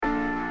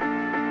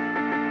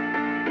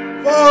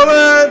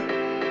Falling!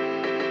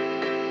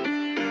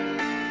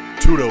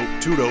 Too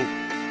dope, too dope.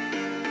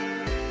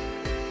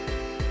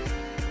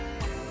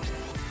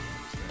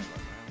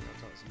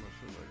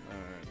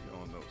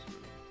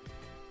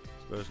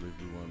 Especially if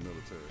you want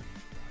military.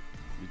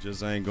 You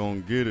just ain't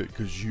gonna get it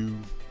because you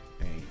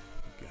ain't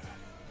got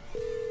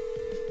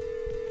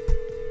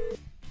it.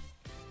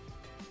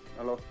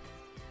 Hello.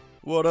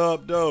 What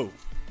up, though?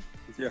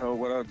 Yo,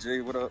 what up,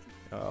 G? What up?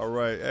 All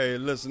right. Hey,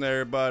 listen,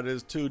 everybody.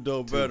 There's two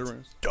dope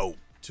veterans.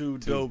 Two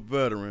dope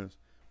veterans.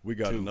 We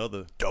got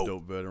another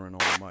dope veteran on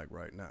the mic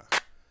right now.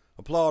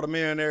 Applaud them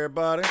in,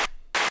 everybody.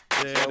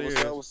 There it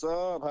is. What's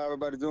up? How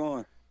everybody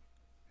doing?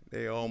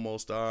 They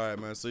almost all right,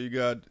 man. So you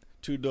got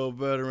two dope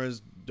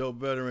veterans. Dope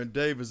veteran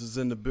Davis is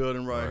in the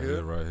building right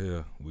here. Right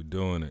here. We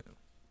doing it.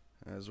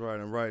 That's right.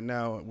 And right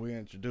now we're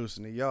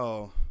introducing to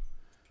y'all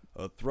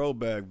a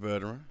throwback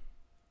veteran,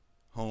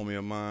 homie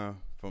of mine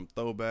from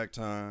throwback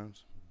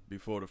times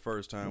before the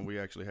first time we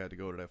actually had to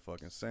go to that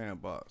fucking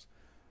sandbox.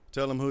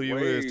 Tell them who you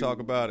is.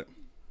 Talk about it.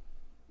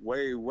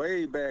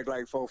 Way back,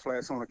 like 4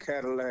 flats on a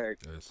Cadillac.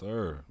 Yes,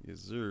 sir. Yes,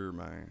 sir,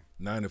 man.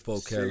 94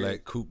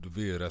 Cadillac Coupe de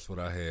Ville. That's what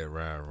I had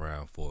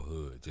round for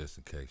hood, just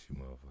in case you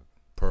motherfucker.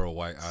 Pearl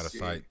white, out of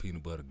sight,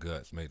 peanut butter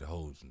guts, made the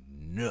hoes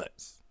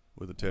nuts.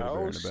 With a teddy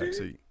bear in the back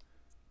seat.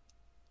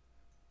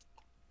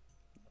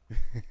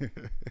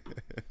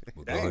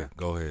 Well,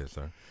 go ahead,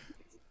 sir.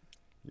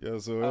 Yeah,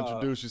 so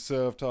introduce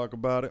yourself, talk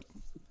about it.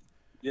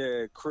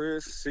 Yeah,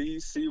 Chris, C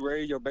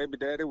Ray, your baby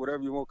daddy,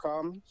 whatever you want to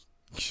call me.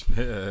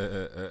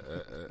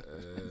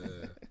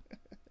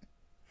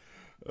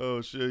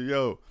 Oh shit,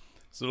 yo.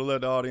 So to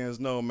let the audience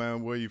know,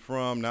 man, where you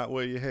from, not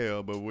where you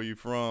hail, but where you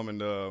from,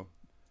 and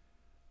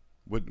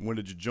when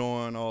did you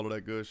join, all of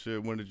that good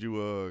shit. When did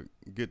you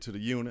get to the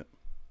unit?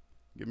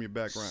 Give me your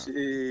background.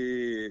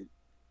 Shit.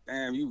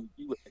 Damn, you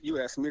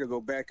asked me to go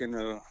back in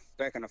the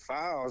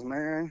files,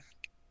 man.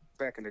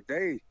 Back in the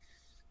day.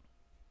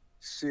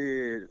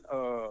 Shit,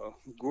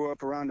 grew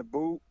up around the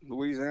boot,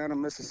 Louisiana,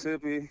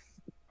 Mississippi.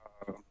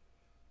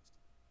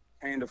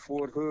 Came to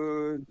Fort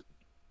Hood,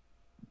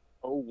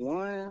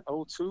 01,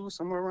 02,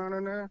 somewhere around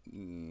in there.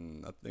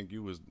 I think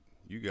you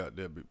got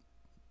there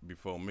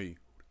before me.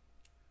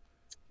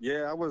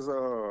 Yeah, I was.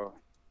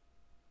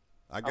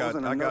 I got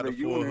to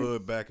Fort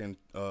Hood back in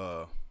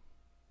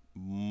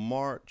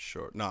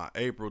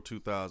April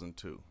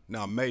 2002.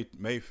 Now May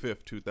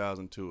 5th,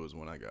 2002 is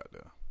when I got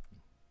there.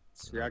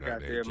 See, I got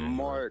there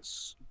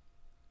March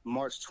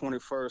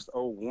 21st,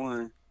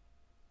 01.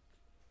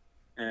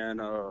 And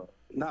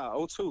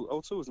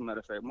 02 as a matter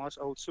of fact, March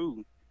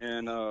 02.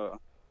 And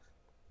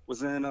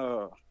was in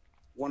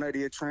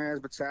 188 Trans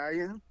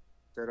Battalion,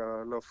 that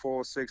little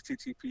 406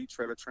 TTP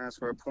trailer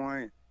transfer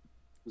point.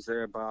 Was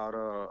there about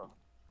a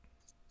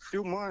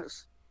few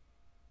months.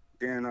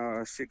 Then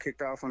shit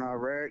kicked off in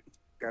Iraq.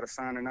 Got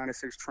assigned to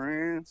 96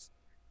 Trans.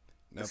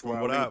 Now,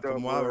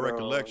 from my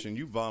recollection,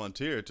 you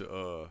volunteered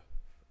to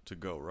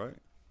go, right?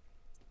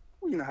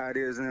 Well, you know how it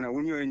is, and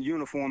when you're in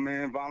uniform,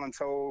 man,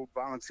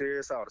 volunteer,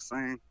 it's all the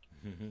same.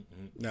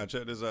 Now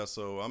check this out.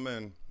 So I'm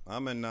in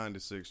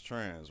 96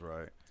 Trans,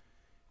 right?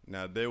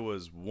 Now there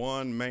was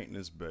one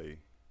maintenance bay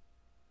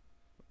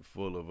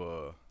full of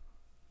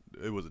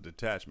it was a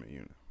detachment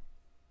unit.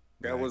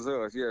 That was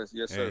us, yes,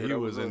 sir. And he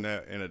was in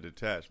a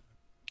detachment.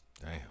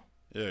 Damn.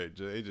 Yeah,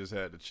 they just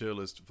had the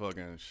chillest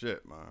fucking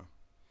shit, man.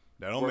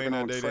 That don't mean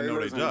that they didn't know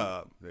their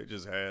job. They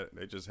just had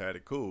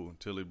it cool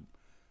until he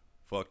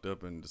fucked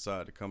up and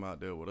decided to come out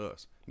there with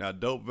us. Now,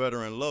 Dope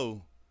Veteran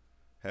Low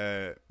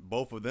had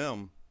both of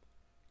them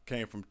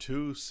came from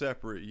two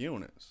separate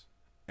units,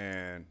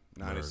 and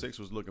 96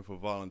 was looking for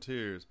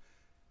volunteers,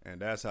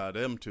 and that's how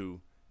them two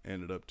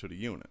ended up to the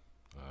unit.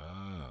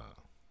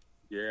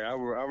 Yeah, I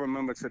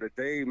remember to the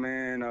day,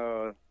 man,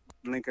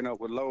 linking up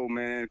with Low,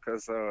 man,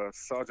 because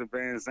Sergeant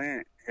Van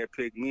Zant had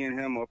picked me and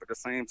him up at the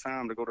same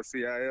time to go to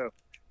CIF,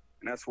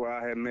 and that's where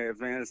I had met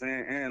Van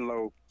Zant and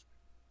Low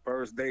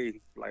first day,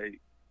 like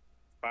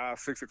 5,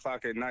 6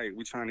 o'clock at night.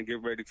 We trying to get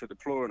ready to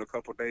deploy in a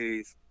couple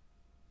days.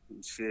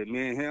 And shit,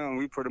 me and him,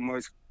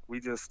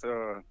 we just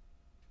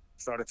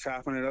started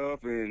chopping it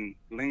up and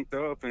linked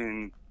up,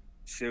 and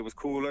shit was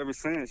cool ever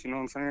since. You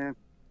know what I'm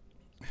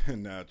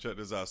saying? Now check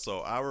this out. So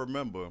I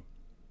remember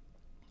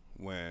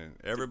when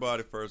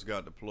everybody first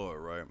got deployed,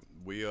 right?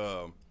 We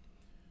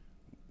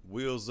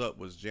Wheels Up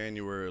was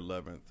January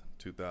 11th,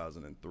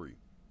 2003.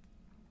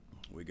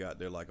 We got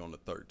there like on the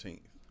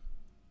 13th.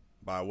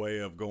 By way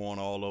of going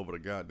all over the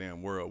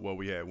goddamn world,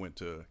 we went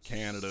to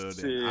Canada,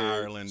 then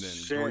Ireland,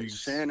 and Greece.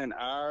 Shannon,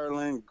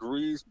 Ireland,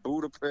 Greece,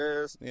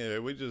 Budapest. Yeah,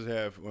 we just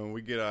have when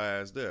we get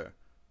our ass there.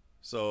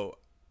 So,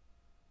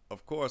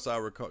 of course, I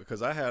recall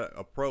because I had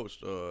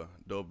approached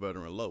Dope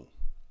Veteran Low,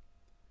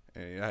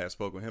 and I had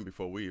spoken with him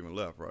before we even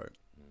left, right?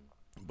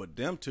 But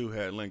them two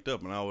had linked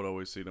up, and I would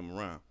always see them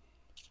around.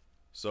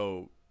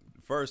 So,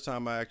 the first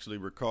time I actually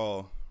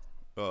recall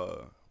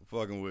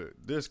fucking with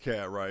this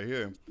cat right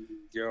here.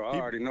 Yo, I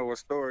already know what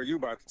story you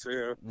about to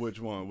tell. Which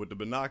one? With the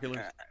binoculars?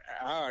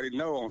 I already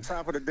know. On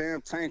top of the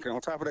damn tanker,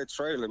 on top of that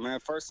trailer, man.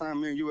 First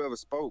time me and you ever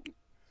spoke.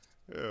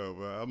 Yeah,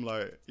 man. I'm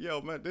like,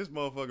 yo, man, this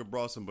motherfucker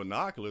brought some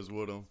binoculars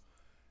with him,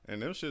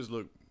 and them shits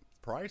look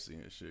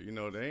pricey and shit. You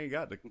know, they ain't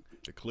got the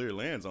clear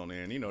lens on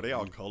there, and you know they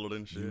all colored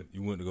and shit.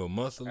 You went to go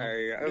muscle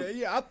them?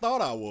 Yeah, I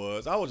thought I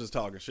was. I was just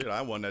talking shit.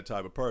 I wasn't that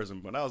type of person,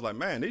 but I was like,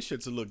 man, these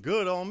shits will look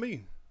good on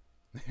me.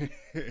 And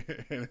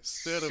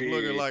instead of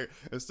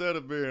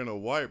being a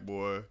white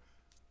boy,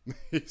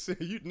 he said,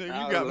 "You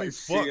nigga, you got me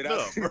fucked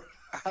up." Bro.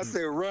 I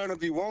said, "Run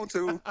if you want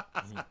to."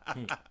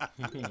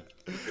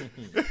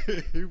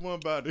 He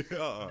wasn't about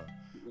to.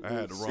 I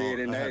had the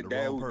wrong.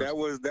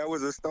 That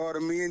was the start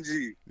of me and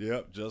G.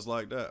 Yep, just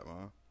like that,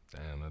 man.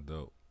 Damn, that's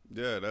dope.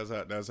 Yeah,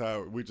 that's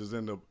how we just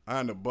end up. I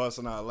end up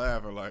busting out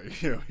laughing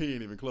like, you know, he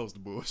ain't even close to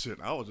bullshit.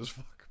 I was just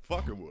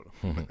fucking with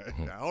him.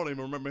 I don't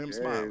even remember him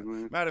smiling.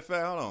 Man. Matter of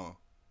fact, hold on.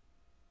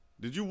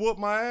 Did you whoop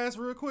my ass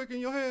real quick in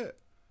your head?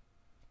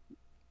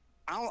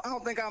 I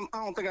don't think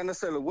I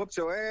necessarily whooped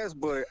your ass,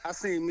 but I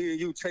seen me and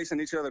you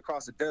chasing each other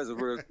across the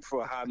desert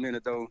for a hot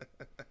minute though.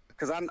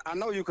 Cause I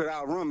know you could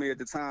outrun me at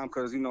the time,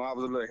 cause you know I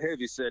was a little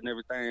heavy set and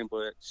everything,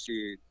 but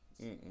shit,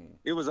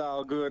 it was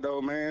all good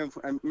though, man.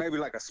 And maybe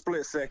like a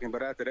split second,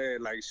 but after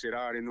that, like shit, I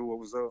already knew what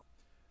was up.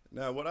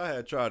 Now, what I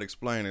had tried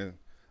explaining.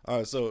 All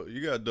right, so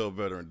you got Dope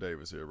Veteran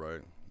Davis here,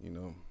 right? You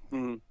know.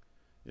 Mm-hmm.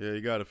 Yeah,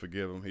 you got to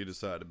forgive him. He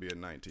decided to be a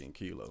 19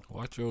 kilo.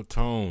 Watch your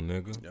tone,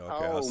 nigga. Yeah,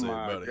 okay, I'll say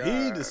it better.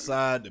 He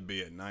decided to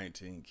be a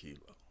 19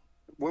 kilo.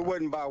 Well, it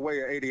wasn't by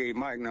way of 88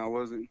 Mike now,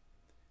 was it?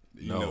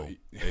 No,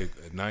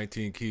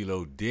 19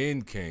 kilo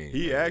then came.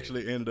 He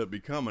actually ended up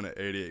becoming an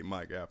 88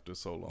 Mike after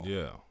so long.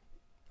 Yeah.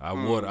 I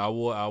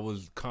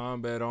was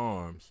combat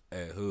arms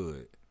at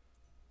Hood.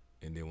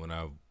 And then when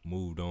I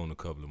moved on a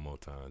couple of more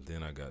times,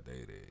 then I got the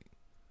 88.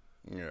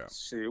 Yeah.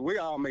 Shit, we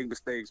all make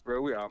mistakes,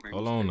 bro. We all make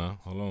mistakes.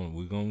 Hold on.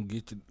 We're gonna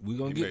get to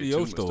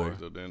your story.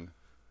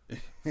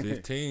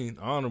 15,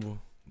 honorable.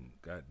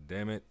 God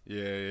damn it.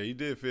 Yeah, he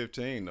did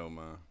 15 though,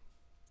 man.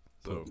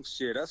 So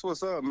shit, that's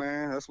what's up,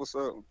 man. That's what's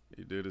up.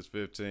 He did his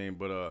 15,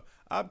 but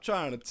I'm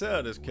trying to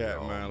tell this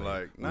cat, man,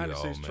 like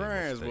 96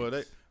 trans,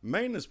 they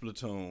maintenance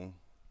platoon.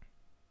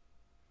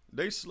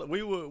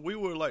 We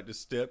were like the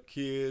step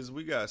kids.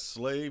 We got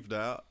slaved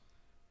out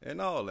and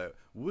all that.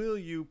 Will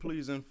you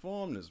please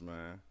inform this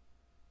man?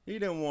 He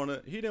didn't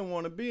want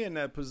to be in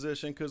that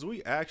position because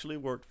we actually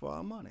worked for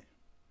our money.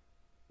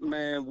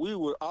 Man, we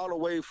were all the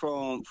way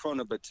from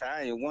the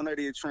battalion,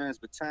 188 Trans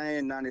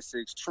Battalion,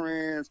 96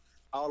 Trans,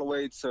 all the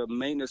way to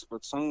maintenance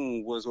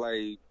platoon was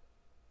like,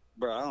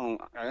 bro,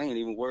 I ain't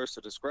even words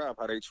to describe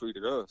how they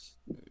treated us.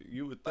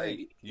 You would think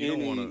like, you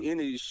don't want to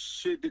any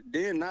shit.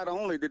 Then not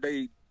only did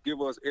they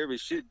give us every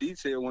shit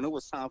detail when it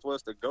was time for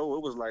us to go,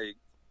 it was like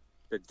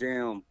the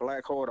damn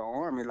Black Horde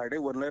Army, like they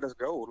wouldn't let us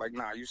go. Like,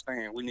 nah, you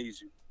staying, we need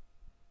you.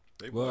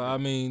 Well, I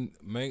mean,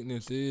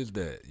 maintenance is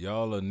that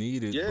y'all are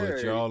needed,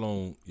 but y'all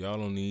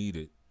don't need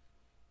it.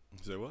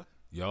 Say what?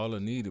 Y'all are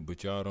needed,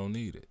 but y'all don't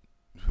need it.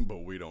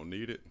 But we don't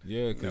need it.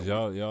 Yeah, because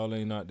y'all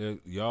ain't not there.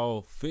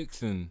 Y'all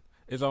fixing.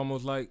 It's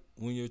almost like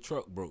when your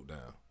truck broke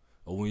down,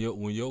 or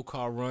when your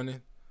car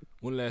running.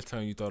 When the last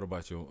time you thought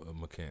about your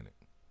mechanic?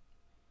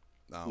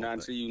 Not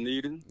until you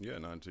need him. Yeah,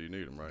 not until you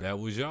need him, right? That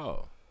was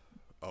y'all.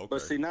 Okay.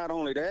 But see, not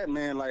only that,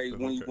 man, like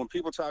when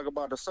people talk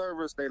about the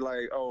service, they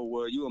like, oh,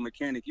 well, you a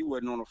mechanic, you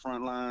wasn't on the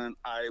front line.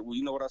 Well,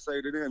 you know what I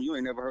say to them? You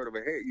ain't never heard of a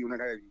head unit,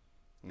 have you?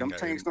 Them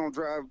tanks don't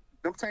drive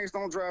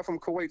from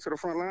Kuwait to the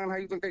front line. How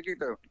you think they get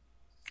there?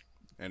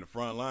 And the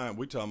front line,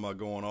 we talking about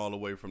going all the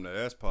way from the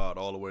S-Pod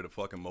all the way to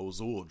fucking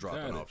Mosul,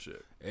 dropping off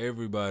shit.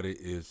 Everybody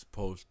is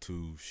supposed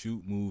to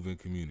shoot, move, and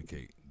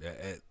communicate.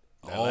 That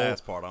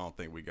last part, I don't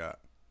think we got.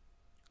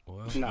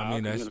 Well, nah,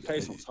 I mean,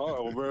 communication was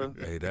horrible, bro.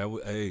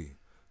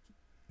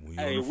 We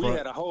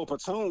had a whole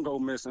platoon go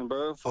missing,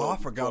 bro. I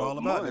forgot all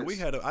about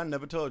that. I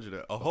never told you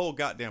that. A whole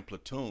goddamn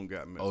platoon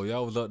got missing. Oh,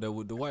 y'all was up there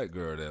with the white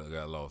girl that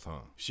got lost,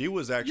 huh? She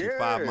was actually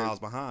 5 miles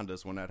behind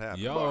us when that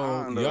happened.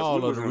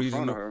 Y'all are the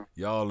reason.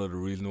 Y'all are the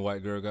reason the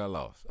white girl got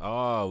lost.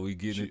 Oh, we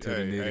getting into the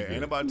nitty-gritty.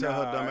 Ain't nobody tell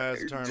her dumb ass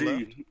to turn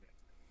left.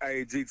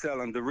 Hey, G, tell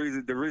them the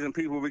reason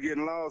people were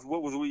getting lost.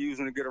 What was we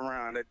using to get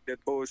around that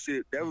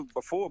bullshit? That was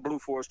before Blue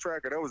Force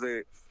Tracker. That was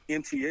a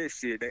MTS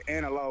shit, the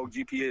analog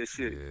GPS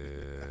shit.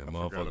 Yeah,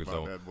 motherfuckers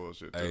don't. That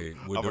bullshit too. Hey,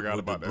 with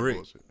the brick,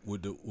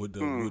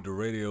 with the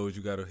radios,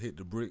 you gotta hit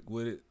the brick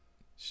with it.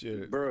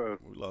 Shit, bro,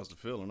 we lost the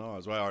feeling. That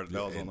was on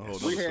the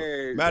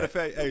whole. Matter of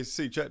fact, hey,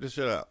 check this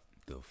shit out.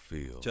 The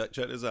feel. Check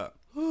this out.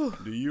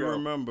 Do you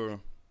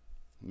remember?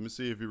 Let me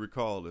see if you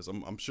recall this.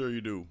 I'm sure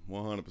you do.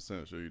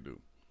 100% sure you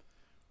do.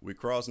 We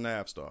crossed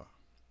Navstar.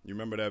 You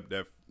remember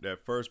that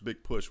first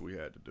big push we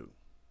had to do?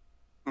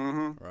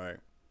 Mm-hmm. Right.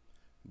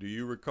 Do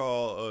you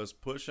recall us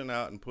pushing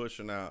out,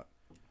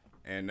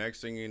 and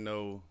next thing you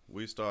know,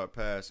 we start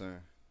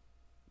passing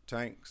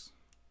tanks?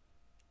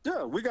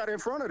 Yeah, we got in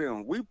front of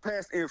them. We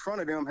passed in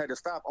front of them, had to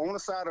stop on the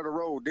side of the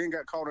road, then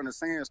got caught in a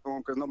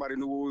sandstorm because nobody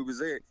knew where we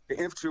was at. The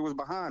infantry was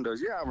behind us.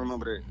 Yeah, I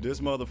remember that. This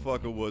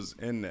motherfucker was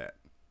in that.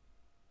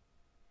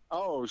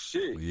 Oh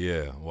shit!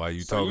 Yeah, why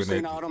you talking? You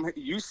seen all them?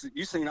 You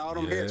seen all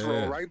them heads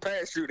roll right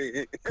past you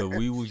then? Cause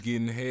we was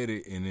getting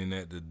headed, and then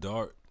at the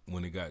dark,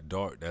 when it got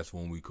dark, that's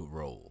when we could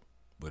roll.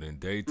 But in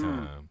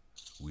daytime,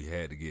 we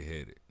had to get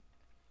headed.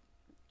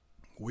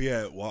 We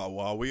had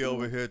while we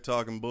over here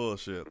talking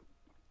bullshit.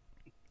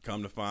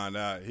 Come to find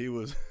out, he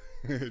was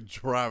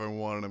driving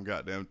one of them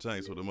goddamn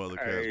tanks with them other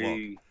cats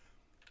walking.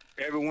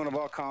 Every one of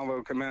our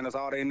convoy commanders,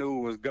 all they knew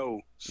was go.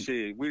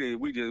 Shit, we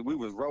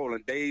was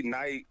rolling day,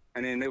 night,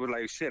 and then they were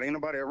like, shit, ain't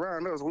nobody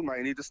around us. We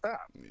might need to stop.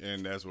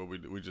 And that's what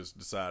we just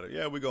decided.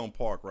 Yeah, we gonna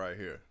park right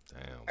here.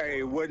 Damn.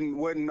 Hey,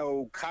 wasn't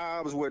no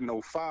Cobbs, wasn't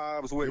no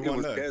Fobs. It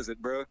was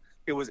desert, bro.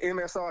 It was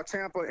MSR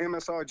Tampa,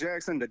 MSR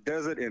Jackson, the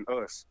desert, and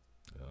us.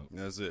 Yep.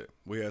 That's it.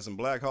 We had some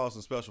Black Hawks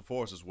and Special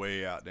Forces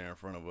way out there in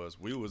front of us.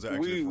 We was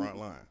actually front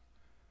line.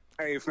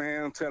 Hey,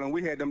 fam, tell them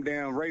we had them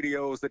damn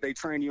radios that they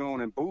train you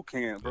on in boot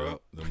camp,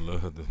 bro.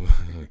 Yep.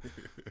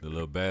 The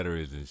little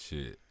batteries and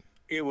shit.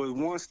 It was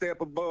one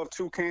step above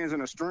 2 cans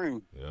in a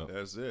string. Yep.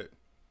 That's it.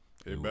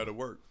 It better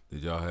work.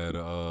 Did y'all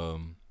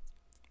have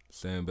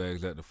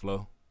sandbags at the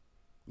flow?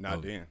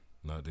 Not then.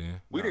 Not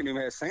then. We didn't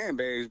even have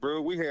sandbags,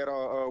 bro. We had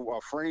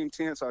our frame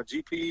tents, our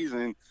GPs,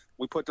 and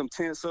we put them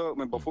tents up.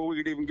 And before we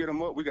could even get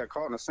them up, we got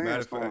caught in a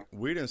sandstorm. Matter of fact,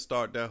 we didn't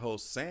start that whole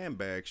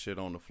sandbag shit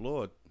on the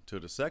floor to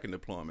the second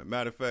deployment.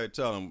 Matter of fact,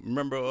 tell them,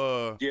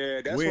 remember,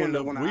 yeah, that's we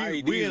when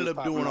we ended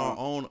up doing our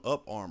own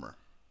up armor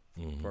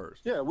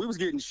first. Yeah, we was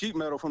getting sheet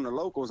metal from the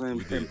locals and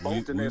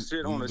bolting that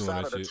shit on the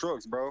side of the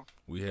trucks, bro.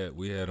 We had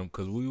them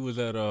because we was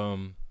at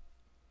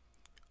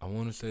I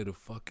want to say the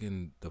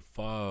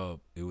FOB.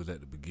 It was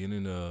at the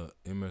beginning of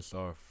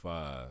MSR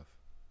 5.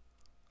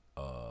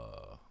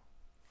 I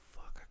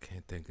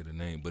can't think of the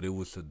name, but it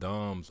was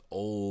Saddam's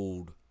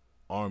old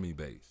army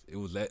base. It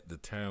was at the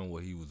town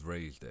where he was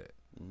raised at.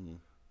 Mm-hmm.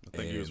 I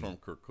think he was from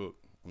Kirkuk.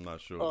 I'm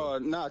not sure.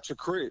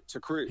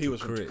 Tikrit. He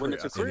was from Tikrit.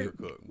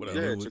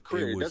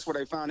 Tikrit. That's where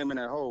they found him in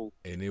that hole.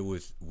 And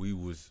we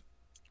was,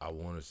 I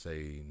want to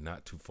say,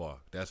 not too far.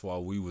 That's why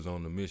we was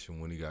on the mission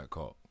when he got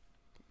caught.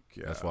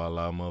 Yeah. That's why a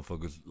lot of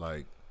motherfuckers,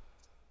 like,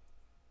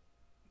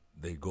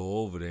 they go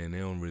over there and they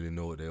don't really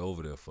know what they're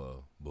over there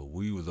for. But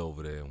we was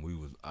over there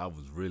and I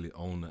was really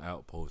on the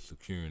outpost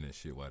securing that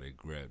shit while they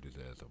grabbed his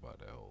ass up out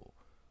that hole.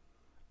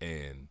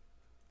 And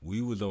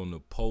we was on the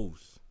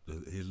post,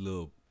 his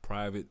little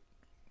private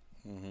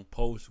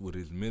post with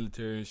his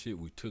military and shit.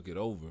 We took it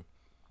over.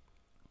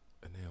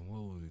 And then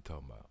what was he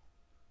talking about?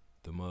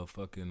 The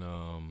motherfucking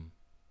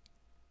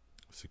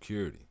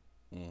security.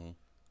 Mm-hmm.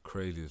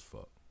 Crazy as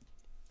fuck.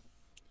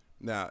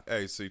 Now,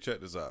 hey, see, check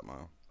this out,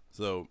 man.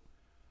 So,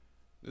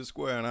 this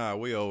Square and I,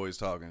 we always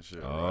talking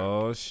shit.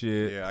 Oh, right?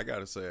 Shit. Yeah, I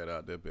gotta say it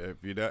out there.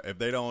 If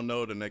they don't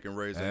know, then they can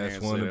raise their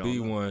hands. Ask one to be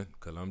one,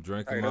 because I'm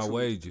drinking my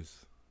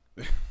wages.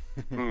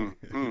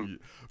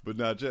 But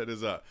now, check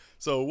this out.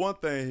 So, one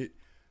thing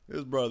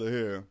his brother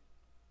here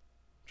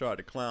tried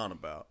to clown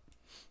about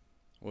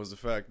was the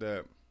fact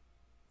that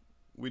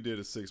we did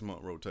a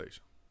 6-month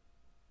rotation.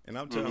 And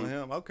I'm telling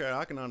him, okay,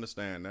 I can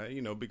understand that,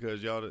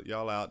 because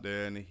y'all out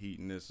there in the heat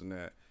and this and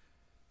that.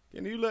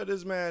 Can you let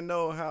this man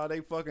know how they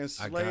fucking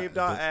slaved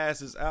our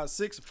asses out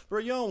bro,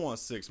 you don't want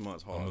 6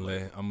 months hard. I'm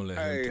gonna let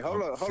him. Hey,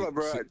 hold up,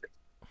 bro.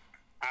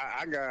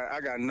 I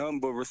got nothing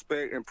but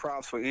respect and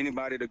props for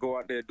anybody to go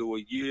out there do a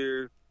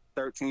year,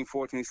 13,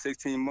 14,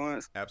 16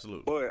 months.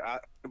 Absolutely.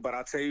 But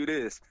I tell you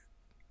this,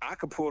 I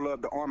could pull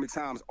up the Army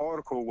Times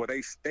article where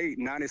they state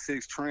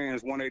 96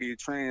 trans, 180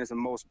 trans, the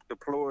most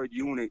deployed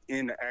unit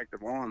in the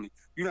active Army.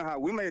 You know how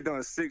we may have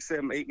done 6,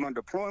 7, 8 month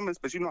deployments,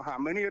 but you know how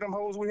many of them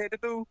hoes we had to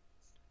do?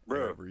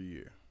 Bro, every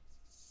year.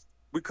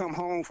 We come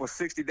home for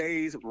 60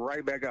 days,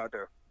 right back out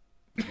there.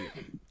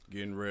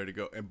 Getting ready to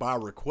go. And by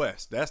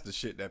request. That's the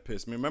shit that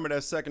pissed me. Remember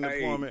that second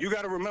deployment? You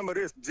got to remember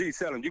this.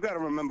 Tell him. You got to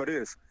remember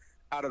this.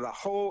 Out of the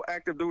whole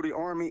active duty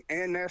Army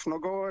and National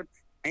Guard,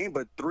 ain't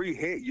but 3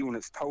 head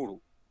units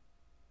total.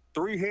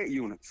 3 head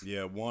units.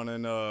 Yeah, one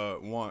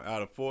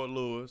out of Fort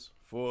Lewis,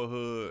 Fort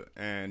Hood,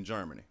 and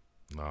Germany.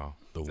 No,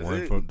 the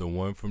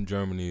one from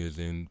Germany is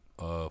in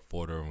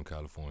Fort Irwin,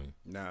 California.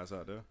 Nah, it's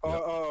out there.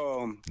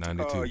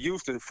 92.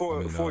 Houston,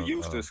 Fort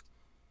Eustis.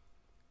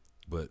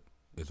 But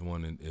it's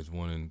one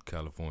in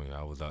California.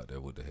 I was out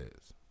there with the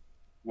heads.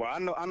 Well,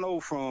 I know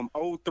from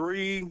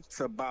 2003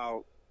 to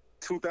about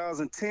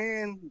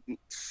 2010,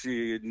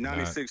 shit,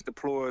 96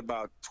 deployed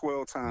about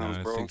 12 times,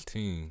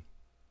 916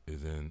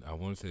 is in, I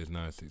want to say it's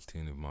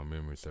 916 if my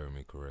memory serves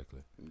me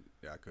correctly.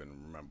 Yeah, I couldn't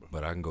remember.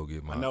 But I can go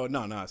get my...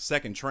 No,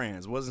 second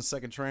trans. Wasn't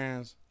second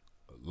trans?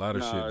 A lot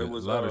of shit. It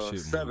was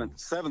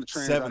seventh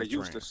trans out of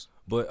Eustis.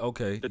 But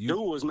okay, the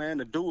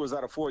duels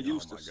out of Fort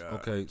Eustis. Oh my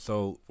God. Okay,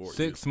 so Fort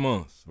 6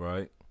 months,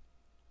 right?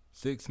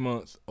 6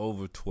 months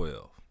over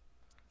 12,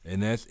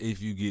 and that's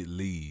if you get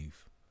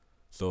leave.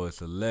 So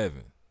it's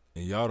 11,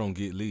 and y'all don't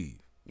get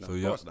leave. No, so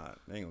of course not.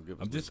 They ain't gonna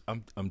give us.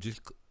 I'm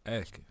just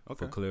asking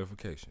for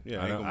clarification.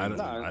 Yeah,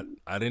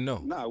 I didn't know.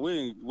 Nah,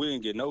 we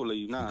ain't get no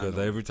leave. Nah, because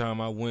every time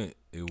I went,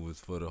 it was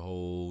for the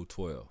whole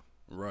 12.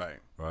 Right.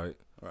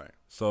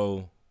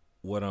 So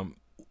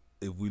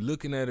if we're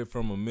looking at it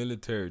from a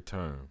military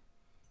term,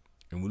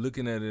 and we're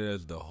looking at it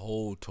as the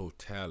whole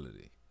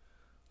totality,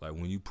 like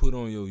when you put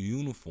on your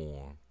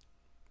uniform,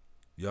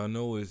 y'all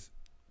know it's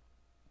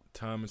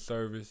time of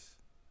service,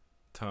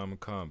 time of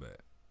combat.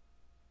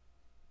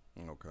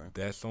 Okay.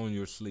 That's on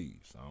your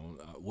sleeves.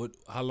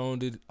 How long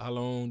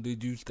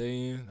did you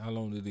stay in? How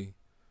long did he?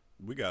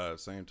 We got out at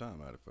the same time,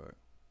 matter of fact.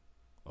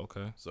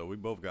 Okay. So we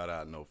both got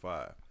out in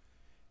 05.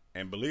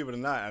 And believe it or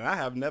not, and I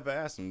have never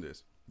asked him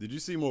this, did you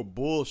see more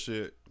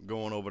bullshit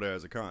going over there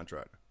as a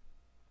contractor?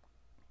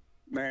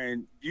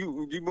 Man, you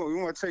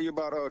want to tell you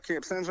about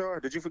Camp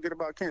Senjar? Did you forget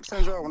about Camp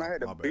Senjar when I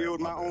had to build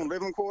my own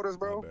living quarters,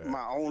 bro?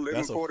 My own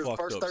living quarters,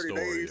 first 30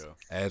 days.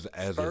 As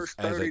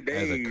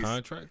a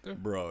contractor?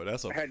 Bro,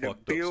 that's a fucked up story. I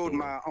had to build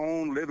my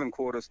own living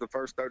quarters the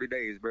first 30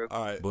 days, bro.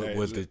 All right. But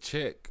was the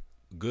check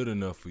good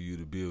enough for you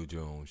to build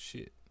your own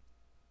shit?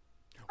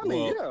 I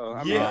mean,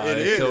 yeah, it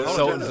is.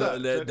 Don't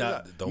forget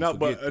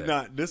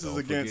that. This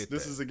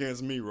is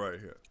against me right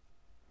here.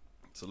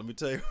 So let me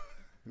tell you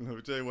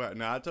what.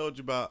 Now I told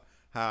you about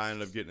how I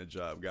ended up getting a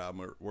job. God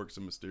works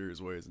in mysterious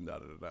ways and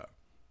da-da-da-da.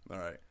 All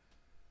right.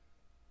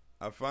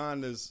 I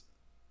find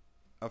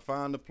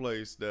a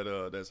place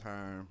that's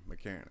hiring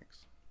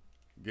mechanics,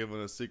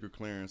 giving us secret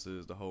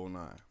clearances, the whole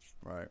nine,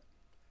 right?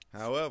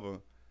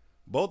 However,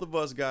 both of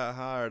us got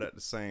hired at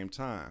the same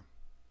time.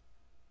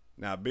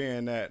 Now,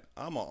 being that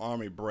I'm an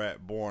Army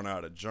brat born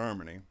out of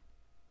Germany,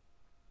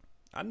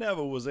 I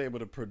never was able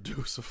to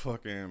produce a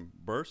fucking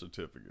birth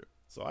certificate.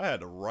 So I had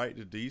to write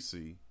to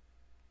DC,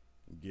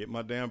 get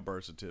my damn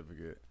birth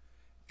certificate,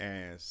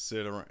 and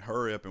sit around,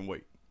 hurry up and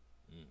wait.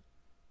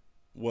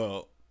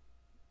 Well,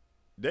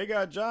 they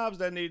got jobs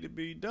that need to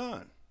be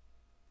done.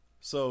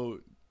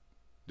 So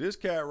this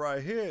cat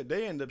right here,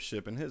 they end up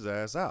shipping his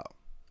ass out.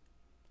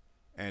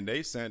 And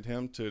they sent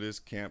him to this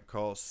camp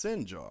called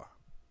Senjar.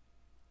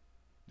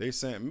 They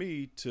sent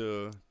me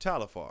to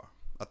Talifar.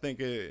 I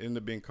think it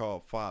ended up being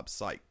called Fob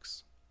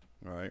Sykes,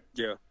 right?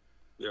 Yeah.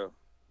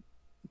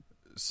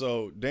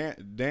 So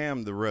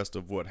damn the rest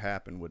of what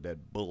happened with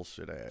that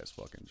bullshit ass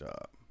fucking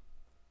job.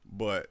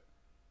 But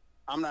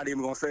I'm not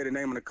even gonna say the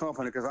name of the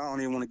company because I don't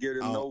even want to give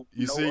them no.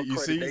 You see, you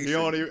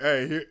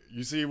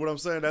see what I'm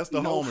saying? That's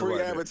the homie free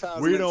right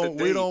advertisement.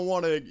 We don't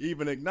want to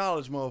even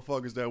acknowledge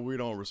motherfuckers that we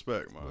don't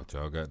respect, man. But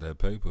y'all got that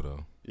paper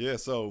though. Yeah,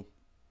 so.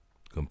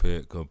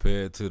 Compared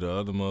to the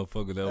other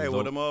motherfucker that was the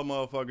other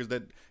motherfuckers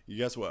that,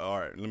 guess what? All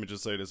right, let me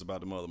just say this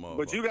about the other motherfuckers.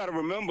 But you got to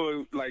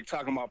remember, like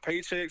talking about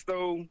paychecks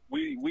though,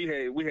 we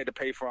had to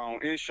pay for our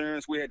own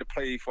insurance. We had to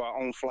pay for our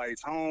own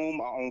flights home,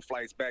 our own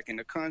flights back in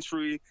the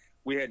country.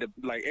 We had to,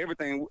 like,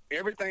 everything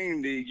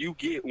that you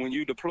get when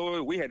you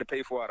deploy, we had to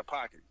pay for out of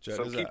pocket.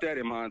 So keep that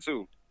in mind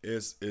too.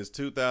 It's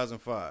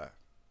 2005.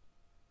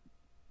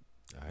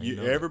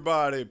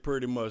 Everybody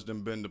pretty much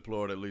done been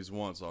deployed at least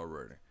once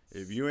already.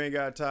 If you ain't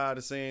got tired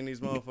of seeing these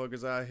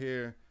motherfuckers out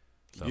here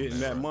getting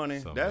that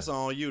money, that's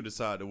on you to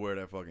decide to wear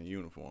that fucking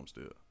uniform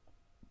still.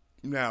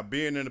 Now,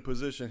 being in the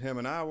position him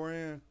and I were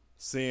in,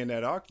 seeing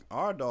that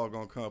our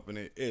doggone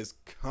company is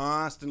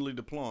constantly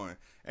deploying,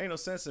 ain't no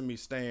sense in me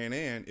staying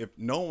in if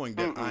knowing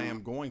that I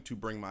am going to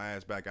bring my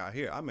ass back out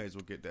here. I may as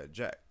well get that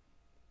jack.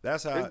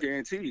 That's how. It's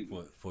guaranteed.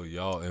 For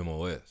y'all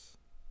MOS.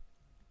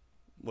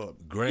 Well,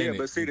 granted, yeah,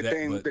 but see,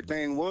 the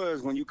thing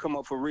was, when you come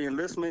up for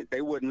re-enlistment,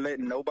 they wouldn't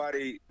let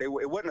nobody. It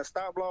wasn't a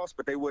stop loss,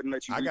 but they wouldn't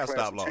let you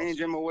change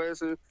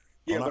MOS.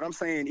 Yeah, but I'm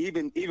saying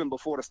even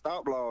before the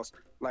stop loss,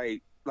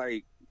 like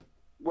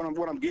what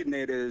I'm getting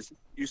at is,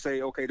 you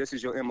say, okay, this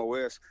is your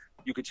MOS.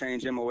 You could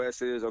change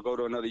MOSs or go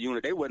to another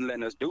unit. They wouldn't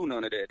let us do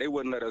none of that. They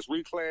wouldn't let us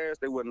reclass.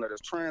 They wouldn't let us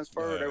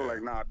transfer. They were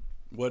like, nah.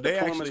 Well, they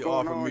actually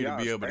offered me to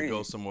be able to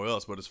go somewhere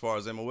else, but as far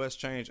as MOS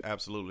change,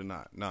 absolutely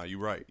not. No, you're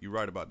right. You're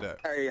right about that.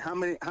 Hey, how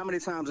many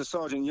times did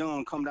Sergeant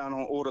Young come down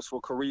on orders for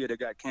Korea that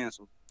got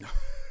canceled?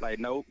 Like,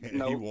 no. He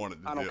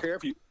wanted to I don't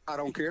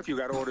care if you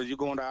got orders. You're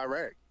going to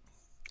Iraq.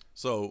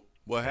 So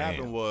what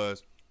happened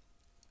was,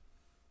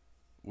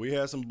 we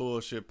had some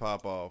bullshit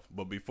pop off,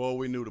 but before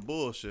we knew the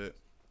bullshit,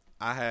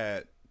 I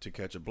had to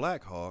catch a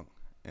Black Hawk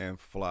and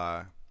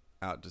fly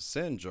out to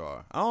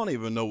Senjar. I don't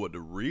even know what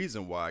the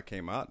reason why I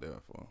came out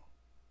there for.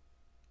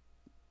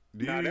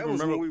 That was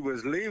when we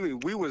was leaving.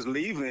 We was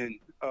leaving.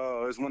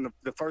 Is when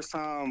the first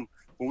time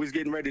when we was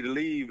getting ready to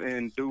leave,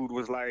 and dude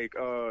was like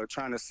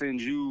trying to send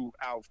you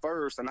out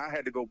first, and I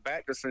had to go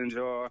back to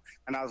Senjar,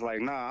 and I was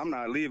like, nah, I'm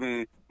not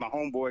leaving. My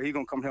homeboy, he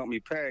gonna come help me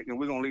pack, and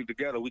we're gonna leave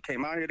together. We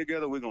came out here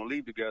together. We're gonna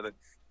leave together.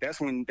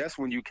 That's when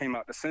you came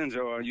out to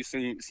Senjar, and you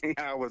seen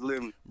how I was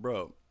living,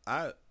 bro.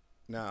 I'm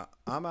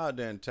out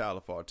there in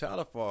Talifar.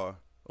 Talifar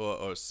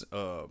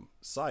or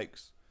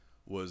Sykes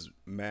was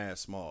mad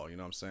small, you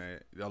know what I'm saying?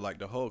 Like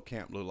the whole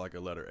camp looked like a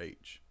letter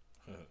H.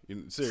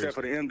 Except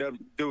for the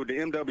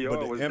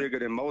MWR was bigger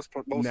than most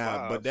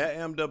but that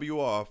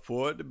MWR,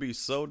 for it to be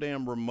so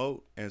damn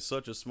remote and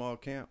such a small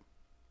camp,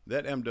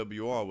 that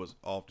MWR was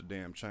off the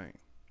damn chain.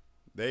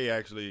 They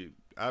actually,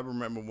 I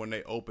remember when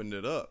they opened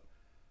it up,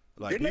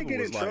 like, didn't they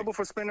get in trouble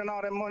for spending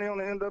all that money on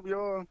the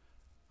MWR?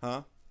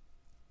 Huh?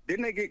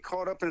 Didn't they get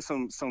caught up in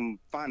some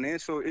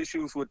financial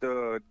issues with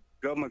the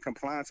government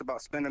compliance about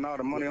spending all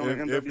the money on the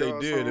MWR? If they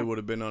did, it would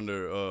have been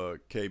under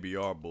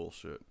KBR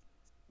bullshit.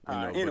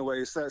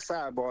 Anyway,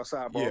 sidebar.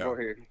 Yeah. Go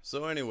ahead.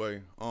 So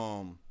anyway,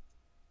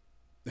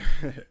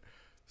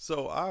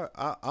 so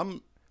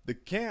I'm the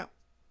camp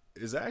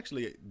is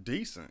actually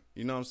decent.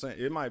 You know what I'm saying?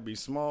 It might be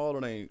small,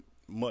 it ain't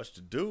much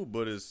to do,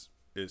 but it's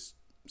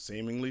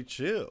seemingly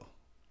chill.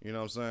 You know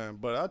what I'm saying?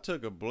 But I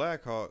took a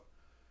Blackhawk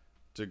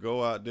to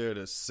go out there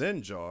to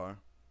Sinjar,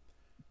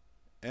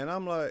 and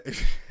I'm like,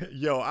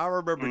 yo, I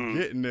remember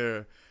getting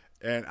there,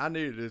 and I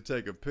needed to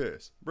take a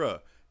piss. Bruh,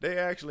 they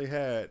actually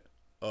had,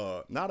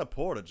 not a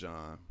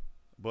porta-john,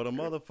 but a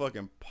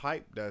motherfucking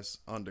pipe that's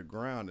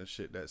underground and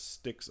shit that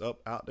sticks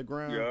up out the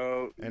ground.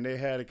 Yo. And they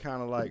had it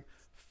kind of like,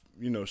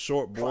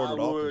 short boarded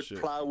off and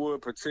shit.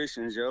 Plywood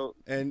partitions, yo.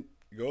 And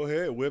go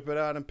ahead, whip it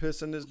out and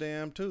piss in this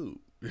damn tube.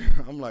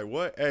 I'm like,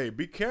 what? Hey,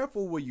 be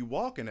careful where you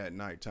walking at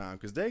nighttime,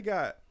 because they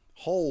got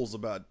holes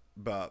about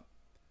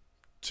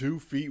 2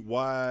 feet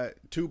wide,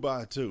 2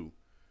 by 2.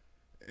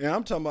 And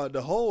I'm talking about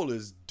the hole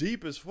is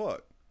deep as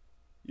fuck.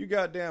 You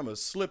goddamn a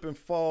slip and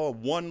fall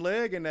one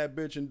leg in that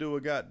bitch and do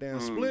a goddamn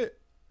split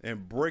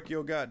and break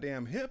your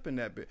goddamn hip in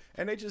that bitch.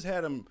 And they just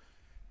had them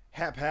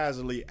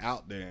haphazardly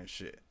out there and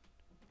shit.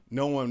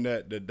 Knowing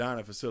that the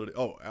dining facility,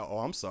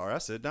 I'm sorry, I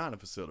said dining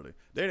facility.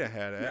 They didn't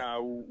have that.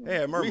 Now, they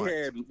had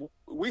mermites.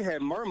 We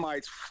had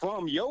mermites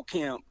from your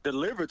camp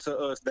delivered to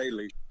us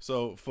daily.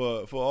 So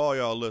for all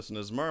y'all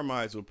listeners,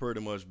 mermites will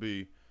pretty much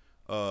be,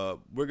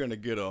 we're going to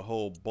get a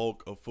whole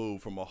bulk of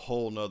food from a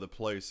whole nother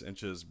place and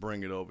just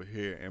bring it over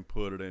here and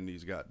put it in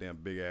these goddamn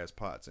big ass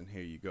pots, and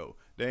here you go.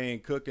 They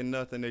ain't cooking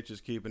nothing, they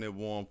just keeping it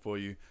warm for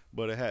you,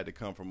 but it had to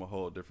come from a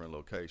whole different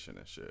location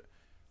and shit.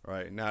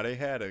 Right? Now they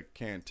had a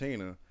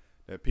cantina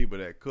that people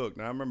that cook.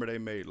 Now I remember they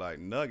made like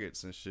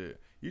nuggets and shit.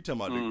 You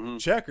talking about the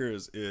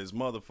Checkers is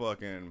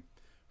motherfucking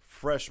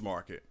Fresh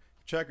Market.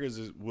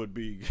 Checkers would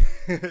be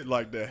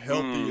like the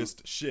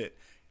healthiest shit.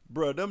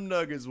 Bro, them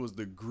nuggets was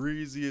the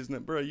greasiest.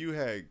 Bro, you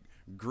had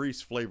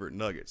grease flavored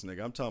nuggets,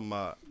 nigga. I'm talking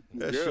about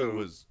that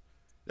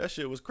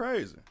shit was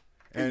crazy.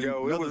 And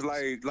yo, it was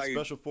like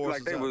special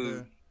forces like they was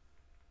there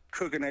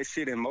cooking that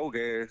shit in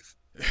Mogas.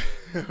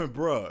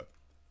 Bruh,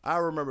 I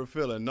remember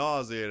feeling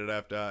nauseated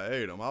after I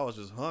ate them. I was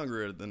just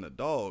hungrier than a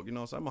dog. You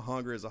know, so I'm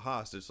hungry as a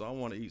hostage, so I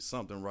want to eat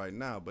something right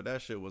now, but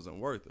that shit wasn't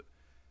worth it.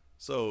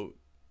 So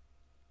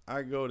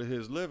I go to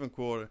his living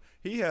quarter.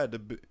 He had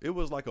to, it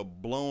was like a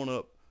blown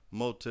up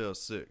Motel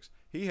 6.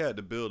 He had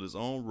to build his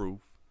own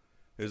roof,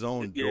 his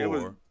own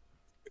door.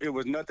 It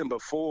was nothing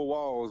but 4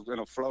 walls and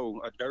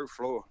a dirt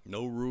floor.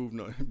 No roof,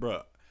 no,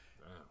 bruh.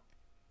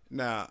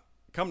 Now,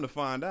 come to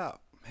find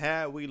out,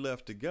 had we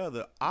left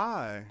together,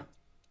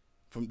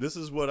 this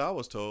is what I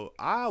was told.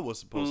 I was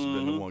supposed to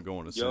be the one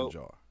going to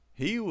Sinjar.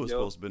 He was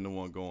supposed to be the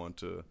one going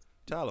to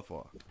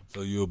Talifar.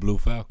 So you a Blue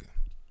Falcon?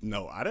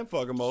 No, I didn't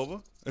fuck him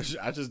over.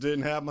 I just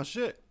didn't have my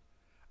shit.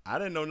 I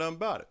didn't know nothing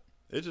about it.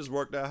 It just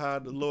worked out how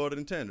the Lord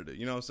intended it.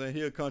 You know what I'm saying?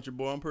 He a country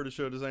boy. I'm pretty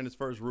sure this ain't his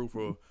first roof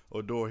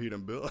or door he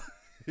done built.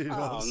 You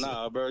know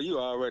nah, bro. You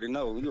already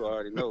know.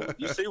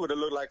 You see what it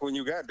looked like when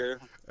you got there.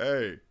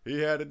 Hey, he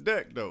had a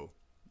deck, though.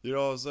 You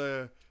know what I'm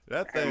saying?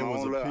 That thing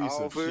was a piece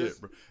of shit,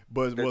 bro.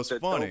 But what's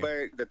funny?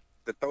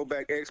 The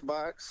throwback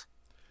Xbox.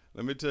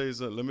 Let me tell you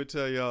something. Let me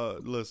tell y'all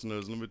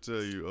listeners. Let me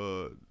tell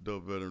you,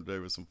 Dope Veteran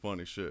David, some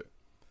funny shit.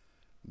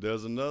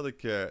 There's another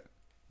cat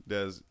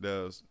that's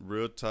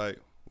real tight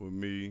with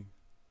me,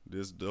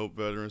 this Dope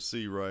Veteran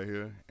C right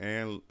here,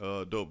 and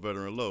Dope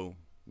Veteran Low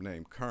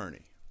named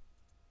Kearney,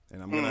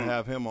 and I'm gonna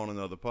have him on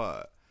another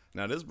pod.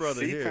 Now this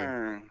brother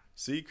here,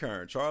 C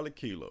Kern, Charlie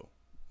Kilo,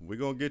 we're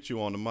gonna get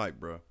you on the mic,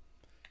 bro.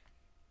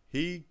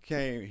 He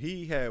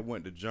had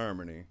went to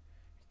Germany,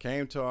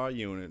 came to our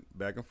unit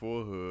back in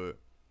Fort Hood,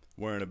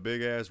 wearing a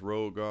big ass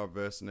road guard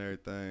vest and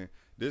everything.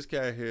 This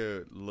cat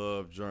here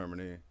loved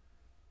Germany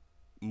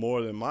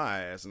more than my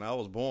ass, and I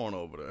was born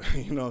over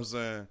there. You know what I'm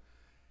saying?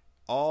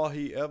 All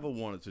he ever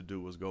wanted to do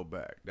was go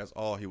back. That's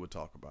all he would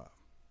talk about.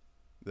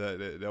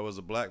 That was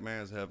a black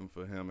man's heaven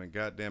for him, and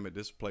goddamn it,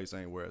 this place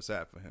ain't where it's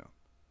at for him.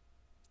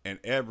 And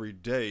every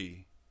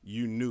day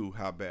you knew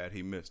how bad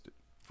he missed it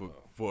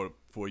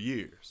for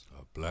years.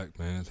 A black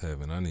man's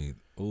heaven. I need.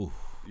 Ooh.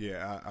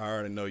 Yeah, I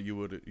already know you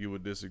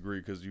would disagree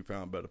because you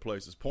found better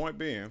places. Point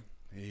being,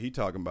 he ain't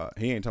talking about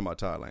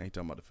Thailand. He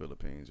talking about the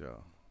Philippines,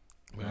 y'all.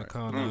 Man, right.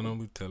 Calm down. Don't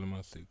be telling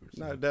my secrets.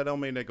 No, that don't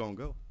mean they gonna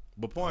go.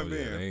 But point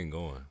being, they ain't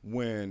going.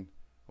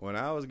 When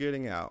I was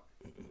getting out,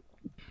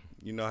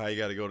 you know how you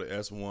got to go to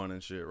S1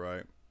 and shit,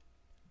 right?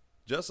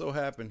 Just so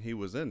happened he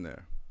was in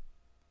there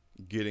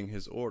getting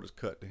his orders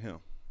cut to him.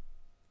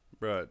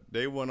 Bruh,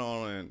 they went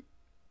on and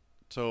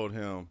told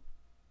him,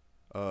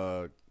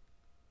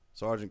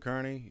 Sergeant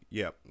Kearney,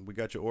 yep, we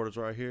got your orders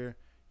right here.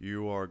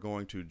 You are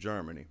going to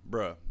Germany.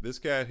 Bruh, this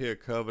cat here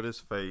covered his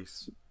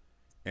face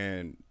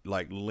and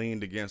like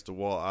leaned against the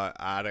wall.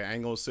 I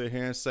ain't gonna sit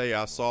here and say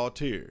I saw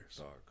tears.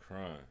 Start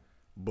crying.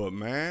 But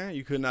man,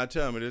 you could not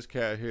tell me this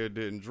cat here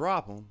didn't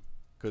drop him,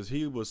 because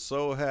he was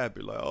so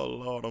happy, like, oh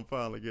Lord, I'm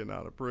finally getting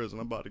out of prison.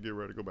 I'm about to get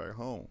ready to go back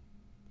home.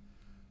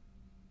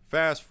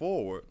 Fast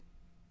forward,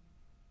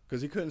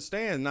 because he couldn't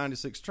stand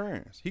 96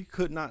 trans. He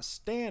could not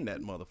stand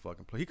that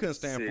motherfucking place. He couldn't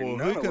stand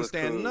he couldn't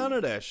stand none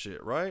of that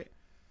shit, right?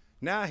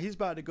 Now he's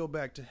about to go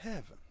back to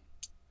heaven.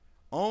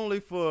 Only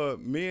for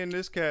me and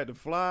this cat to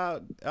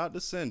fly out to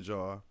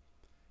Sinjar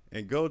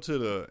and go to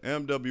the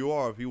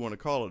MWR, if you want to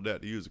call it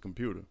that, to use a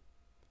computer.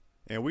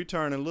 And we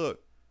turn and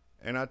look,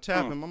 and I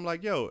tap him. I'm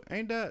like, yo,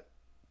 does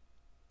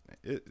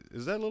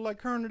that look like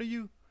Kerner to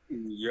you?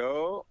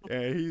 Yo.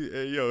 And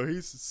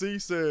he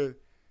said,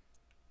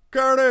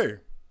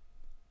 Kerner.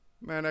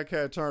 Man, that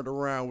cat turned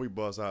around. We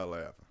bust out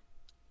laughing.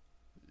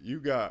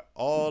 You got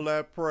all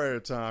that prayer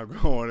time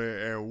going in,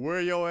 and where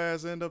your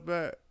ass end up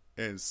at?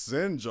 In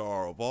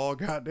Sinjar of all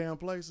goddamn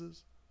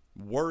places,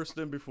 worse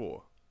than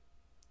before.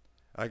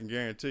 I can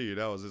guarantee you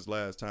that was his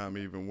last time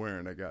even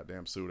wearing that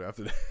goddamn suit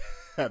after that.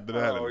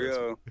 Oh,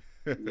 yeah.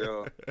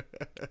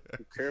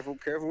 Careful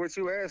what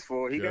you ask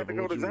for. He got to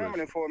go to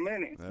Germany for a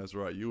minute. That's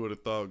right. You would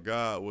have thought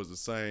God was the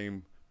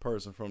same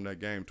person from that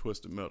game,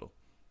 Twisted Metal.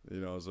 You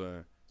know what I'm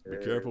saying? Be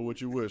careful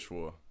what you wish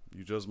for.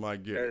 You just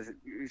might get it.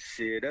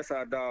 Shit, that's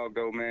how dog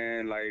go,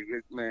 man. Like,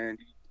 man,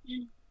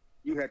 you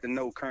have to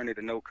know Kearney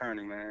to know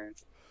Kearney, man.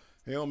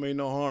 He don't mean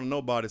no harm to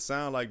nobody.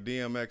 Sound like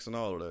DMX and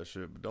all of that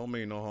shit, but don't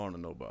mean no harm to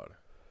nobody.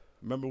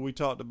 Remember we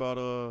talked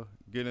about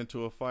getting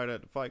into a fight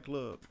at the Fight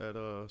Club at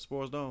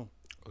Sports Dome?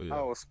 Oh, yeah.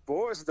 Oh,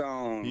 Sports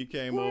Dome. He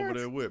came over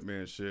there with me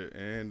and shit,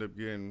 and ended up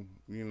getting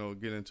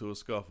into a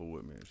scuffle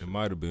with me and shit. It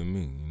might have been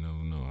me. You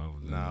never know.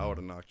 I would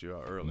have knocked you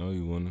out early. No,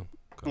 you wouldn't.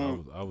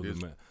 Cause I was the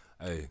man.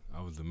 Hey,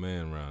 I was the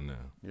man around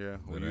there. Yeah,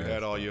 well, you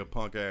had all your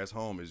punk ass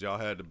homies. Y'all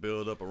had to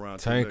build up around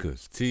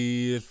tankers.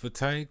 T is for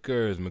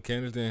tankers.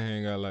 Mechanics didn't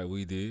hang out like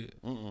we did.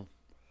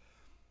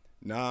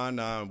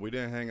 Nah, we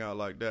didn't hang out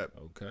like that.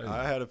 Okay.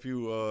 I had a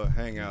few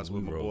hangouts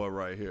with my boy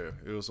right here.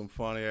 It was some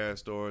funny ass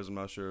stories. I'm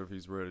not sure if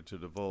he's ready to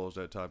divulge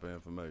that type of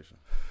information.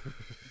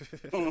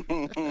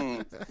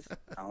 I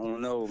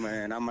don't know,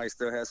 man. I might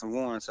still have some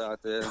warrants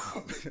out there.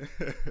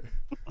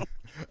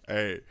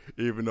 Hey,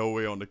 even though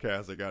we on the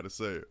cast, I gotta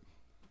say it.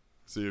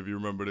 See if you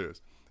remember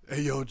this.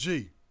 Hey, yo,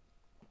 G.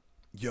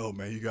 Yo,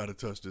 man, you gotta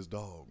touch this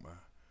dog, man.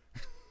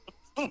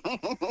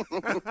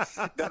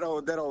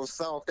 that old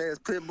soft ass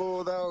pit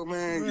bull dog,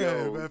 man.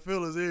 Yeah, yo, man,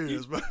 feel his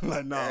ears, man.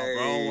 Like, nah, bro, I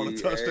don't want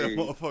to touch that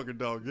motherfucking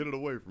dog. Get it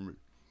away from me.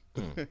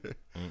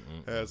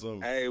 Had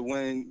some. Hey,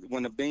 when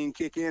the bean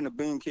kick in, the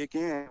bean kick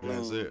in.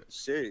 That's it.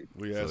 Shit.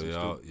 We had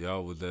so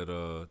y'all was at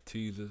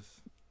Teasers.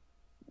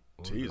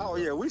 Oh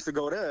yeah, we used to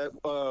go there.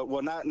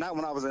 Well, not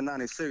when I was in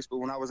 '96, but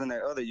when I was in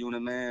that other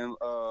unit, man.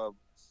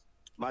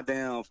 My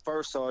damn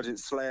first sergeant /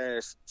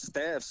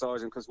 staff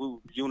sergeant, because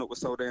unit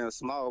was so damn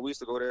small. We used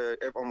to go there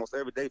almost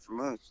every day for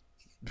lunch.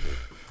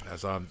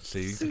 That's all.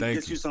 See, thank you.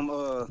 Get you some.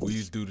 We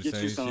used to do the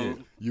same shit.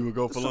 You would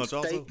go for lunch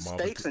also.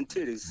 Steaks and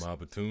titties. My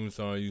platoon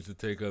sergeant used to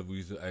take us. We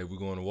used to, hey, we're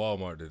going to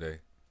Walmart today.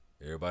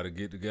 Everybody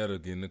get together,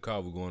 get in the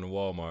car. We're going to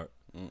Walmart.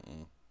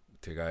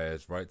 Take our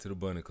ass right to the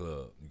Bunny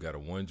Club. You got a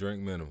 1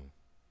 drink minimum.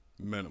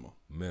 Minimum.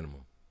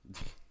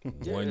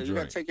 Yeah, One you drink.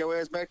 gotta take your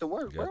ass back to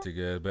work. You gotta take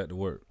your ass back to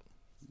work.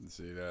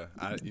 See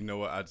that? You know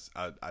what?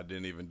 I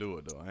didn't even do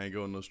it though. I ain't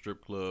going to no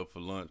strip club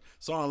for lunch.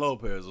 Son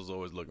Lopez was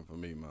always looking for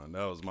me, man.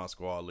 That was my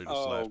squad leader /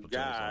 platoon.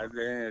 God,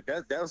 man,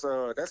 that's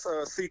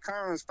C.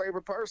 Kern's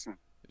favorite person.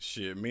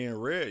 Shit, me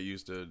and Red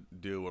used to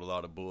deal with a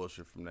lot of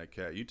bullshit from that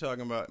cat. You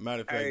talking about?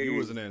 Matter of fact, you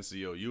was an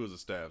NCO. You was a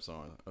staff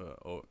sergeant.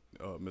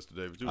 Mr.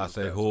 Davis. I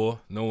say whore.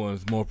 No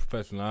one's more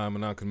professional. I'm a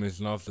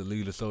non-commissioned officer,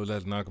 leader, soldier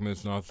as a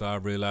non-commissioned officer. I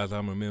realize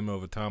I'm a member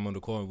of a time on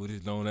the court with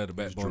his known at the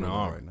backbone of the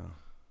army. Right now.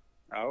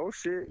 Oh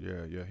shit.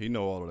 Yeah. He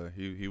know all of that.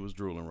 He was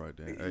drooling right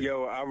there. Hey.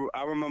 Yo,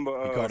 I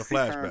remember. He called a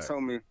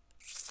flashback.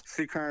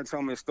 C. Kern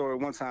told me a story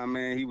one time,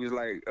 man. He was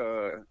like,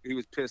 he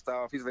was pissed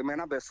off. He's like, man,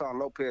 I bet Sergeant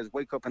Lopez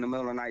wake up in the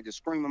middle of the night just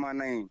screaming my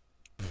name.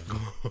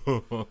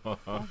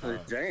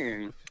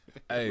 Damn.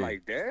 Hey,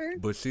 like that.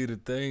 But see, the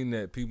thing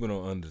that people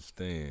don't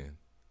understand,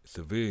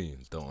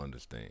 civilians don't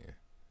understand.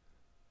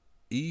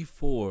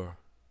 E1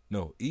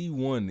 to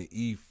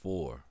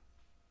E4.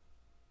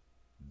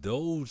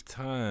 Those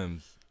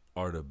times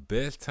are the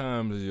best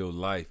times of your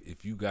life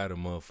if you got a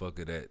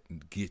motherfucker that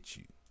gets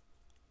you.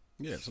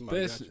 Yeah,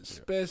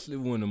 especially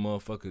when the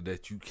motherfucker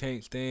that you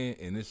can't stand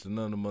and it's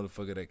another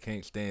motherfucker that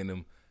can't stand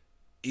them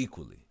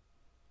equally.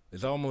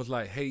 It's almost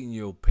like hating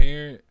your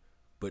parent,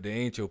 but they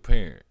ain't your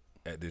parent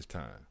at this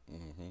time.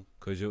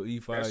 Cause your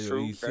E5, your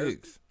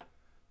E6,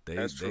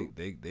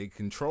 they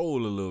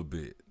control a little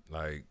bit.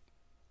 Like,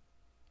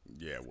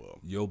 yeah, well,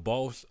 your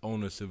boss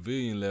on a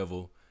civilian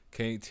level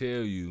can't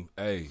tell you,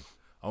 hey,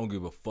 I don't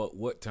give a fuck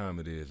what time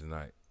it is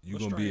tonight. You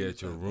gonna be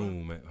at your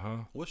room, man,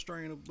 huh? What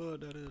strain of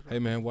bud that is? Right? Hey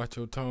man, watch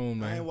your tone,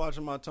 man. I ain't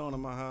watching my tone in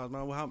my house,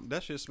 man.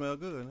 That shit smell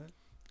good, man.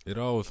 It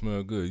always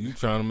smell good. You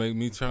trying to make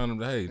me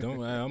hey,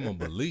 don't. I'm a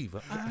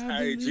believer.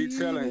 Hey, G,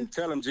 tell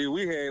him, G.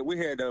 We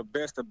had the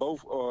best of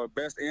both,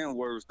 best and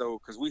worst though,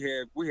 because we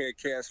had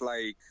cats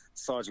like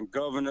Sergeant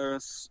Governor,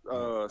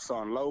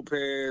 Sergeant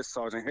Lopez,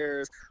 Sergeant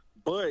Harris,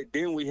 but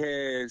then we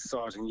had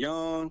Sergeant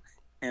Young,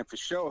 and for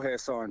sure had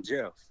Sergeant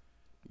Jeff.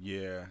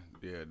 Yeah,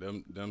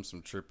 them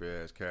some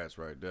trippy ass cats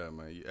right there,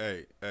 man.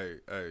 Hey,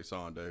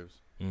 Sergeant Davis.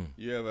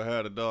 You ever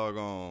had a dog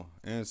on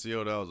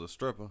NCO that was a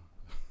stripper?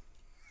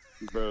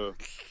 Bro,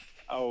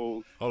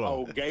 hold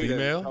on. Gator,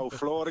 female?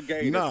 Florida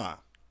Gator. Nah,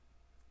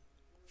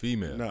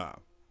 female. Nah,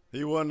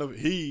 he wasn't.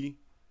 He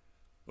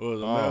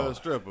was a male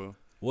stripper.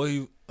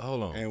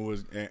 Hold on. And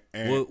was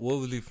what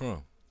was he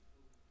from?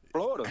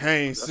 Florida.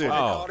 Haines That's City. why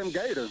they called him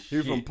Gator.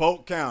 He from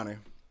Polk County.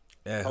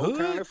 At Polk Hood?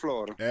 County,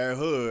 Florida. At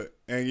Hood.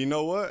 And you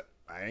know what?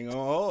 I ain't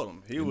gonna hold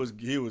him. He was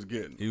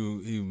getting. He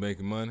was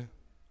making money.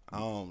 I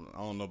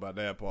don't know about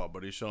that part,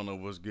 but he showing up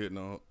was getting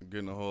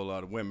a whole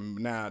lot of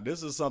women. Now,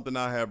 this is something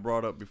I had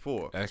brought up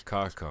before. That's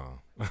Coxcom.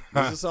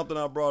 This is something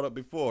I brought up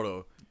before,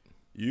 though.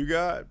 You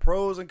got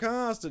pros and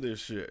cons to this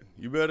shit.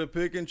 You better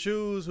pick and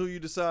choose who you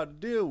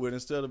decide to deal with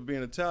instead of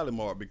being a tally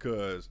mark.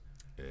 Because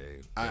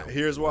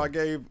here's where I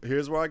gave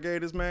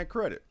this man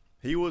credit.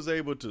 He was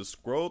able to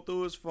scroll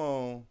through his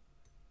phone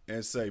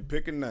and say,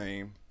 pick a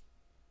name.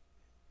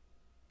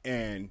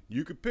 And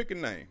you could pick a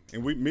name.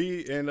 And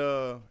me and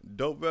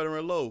Dope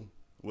Veteran Low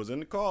was in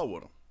the car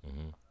with him.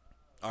 Mm-hmm.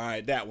 All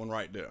right, that one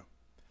right there.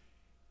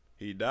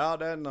 He dialed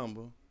that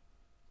number,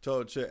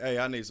 told Chick, hey,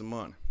 I need some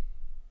money.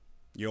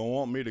 You don't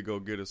want me to go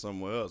get it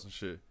somewhere else and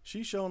shit.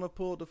 She showing up,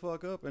 pulled the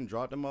fuck up, and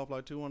dropped him off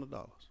like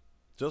 $200.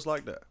 Just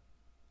like that.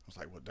 I was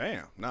like, well,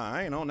 damn. Nah,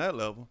 I ain't on that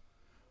level.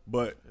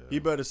 But he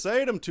better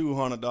save them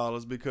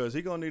 $200 because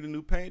he gonna need a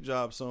new paint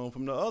job soon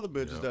from the other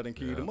bitches that done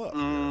keyed him up.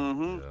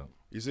 Mm-hmm. Yeah.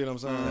 You see what I'm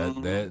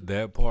saying?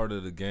 That part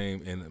of the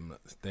game, and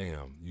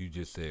damn, you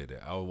just said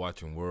that. I was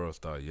watching World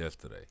Star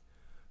yesterday.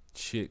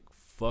 Chick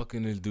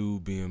fucking this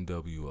dude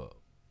BMW up.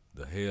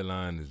 The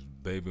headline is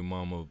 "Baby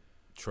Mama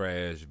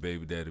Trash,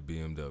 Baby Daddy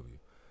BMW."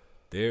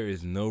 There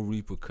is no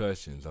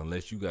repercussions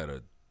unless you got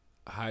a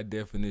high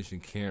definition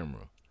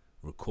camera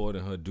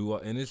recording her do,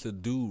 and it's a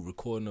dude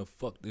recording her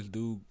fuck this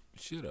dude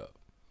shit up.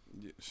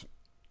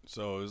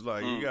 So it's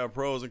like you got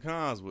pros and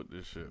cons with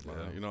this shit, man.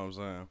 Yeah. You know what I'm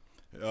saying?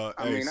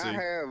 I mean,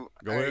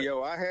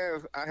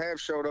 I have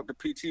showed up to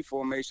PT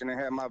formation and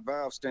had my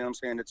valve stems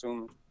handed to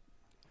me.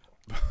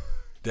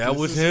 That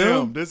was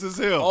him? This is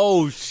him.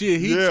 Oh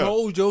shit, he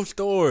told your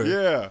story.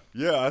 Yeah.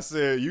 I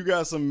said you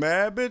got some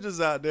mad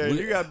bitches out there.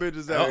 You got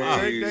bitches out there.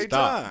 Take their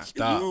time.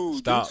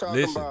 Stop.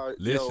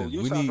 Listen.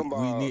 We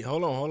need.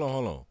 Hold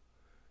on.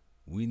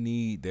 We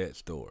need that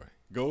story.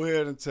 Go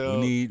ahead and tell.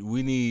 We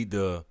need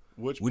the.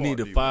 Which we need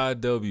the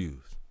 5 W's.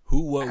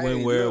 Who, what,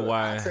 when, where,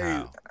 why, and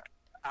how.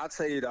 I'll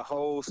tell you the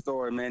whole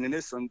story, man. And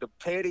it's the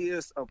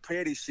pettiest of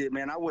petty shit,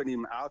 man. I wasn't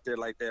even out there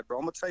like that, bro.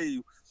 I'm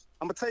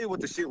gonna tell you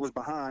what the shit was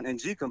behind, and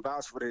G can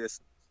vouch for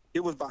this. It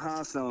was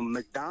behind some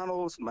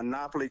McDonald's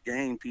Monopoly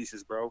game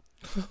pieces, bro.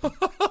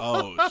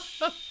 Oh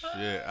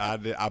shit!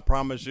 I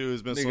promise you,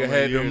 it's been so many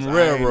had years. Them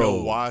railroads. I didn't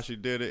know why she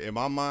did it. In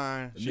my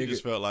mind, she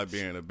just felt like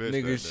being a bitch.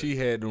 Nigga, she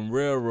had them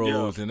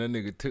railroads, and that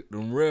nigga took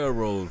them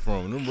railroads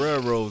from them. Them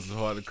railroads is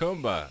hard to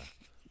come by,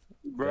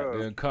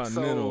 bro.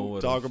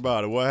 Continental. Talk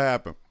about it. What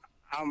happened?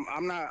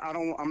 I'm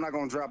not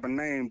gonna drop a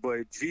name,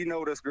 but G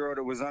know this girl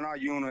that was in our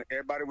unit.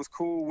 Everybody was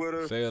cool with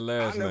her. Say her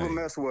last name. I never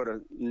messed with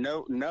her.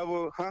 No,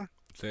 never, huh?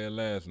 Say her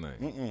last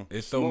name.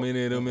 It's so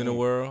many of them in the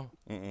world.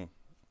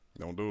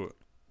 Don't do it.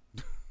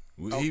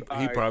 He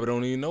probably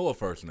don't even know her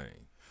first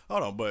name.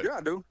 Hold on, but yeah,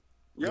 I do.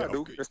 Yeah, I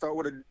do. Okay. It start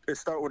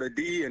with a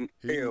D and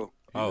L.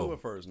 He knew her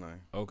first name.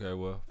 Okay,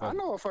 well, I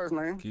know her first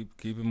name. Keep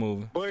it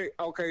moving. But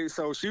okay,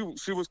 so she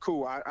was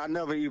cool. I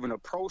never even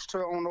approached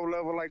her on no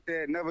level like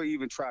that. Never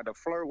even tried to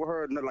flirt with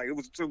her. Like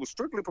it was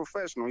strictly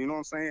professional. You know what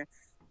I'm saying?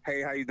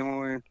 Hey, how you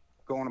doing?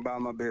 Going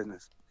about my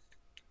business.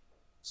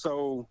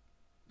 So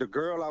the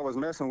girl I was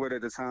messing with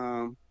at the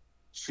time,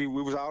 we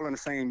was all in the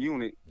same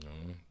unit.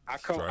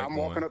 I'm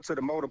walking up to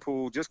the motor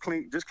pool, just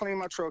clean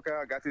my truck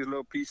out. Got these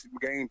little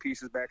game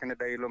pieces back in the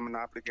day, little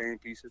Monopoly game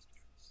pieces.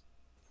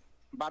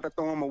 About to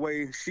throw them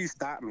away, she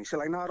stopped me. She's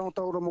like, no, don't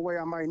throw them away.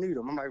 I might need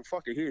them. I'm like,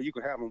 fuck it, here, you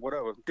can have them,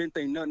 whatever. Didn't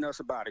think nothing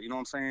else about it, you know what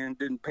I'm saying?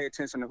 Didn't pay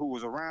attention to who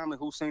was around me,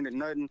 who seen it,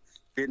 nothing.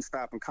 Didn't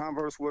stop and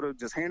converse with her.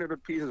 Just handed her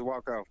pieces,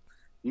 walked out.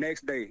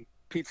 Next day,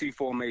 PT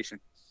formation.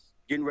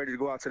 Getting ready to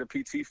go out to the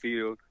PT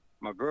field.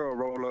 My girl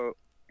roll up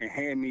and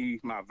hand me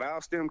my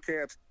valve stem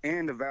caps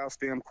and the valve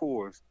stem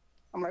cores.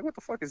 I'm like, what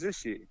the fuck is this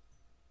shit?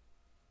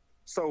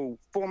 So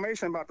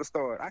formation about to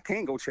start. I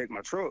can't go check my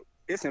truck.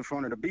 It's in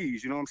front of the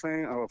bees, you know what I'm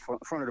saying? Or in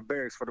front of the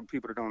barracks for the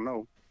people that don't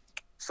know.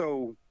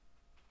 So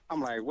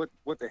I'm like, what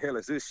the hell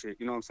is this shit?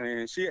 You know what I'm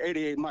saying? She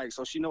 88 mic,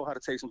 so she know how to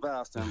take some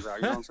valve stems out,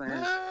 you know what I'm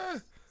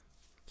saying?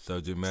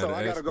 Subject matter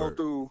expert.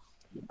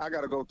 I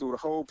gotta go through the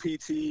whole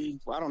PT.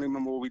 Well, I don't even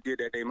remember what we did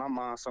that day. My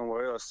mind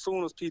somewhere else. As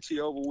soon as PT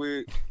over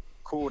with,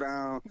 cool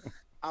down,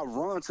 I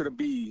run to the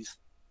bees.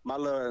 My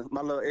little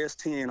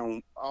S10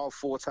 on all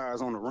 4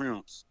 tires on the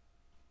rims.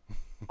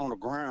 On the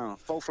ground,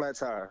 4 flat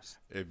tires.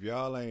 If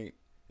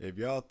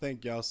y'all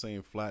think y'all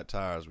seen flat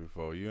tires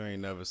before, you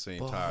ain't never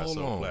seen tires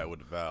so flat with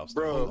the valves.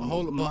 Bro,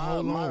 hold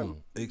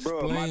on.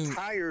 Explain.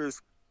 Bro,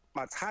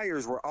 my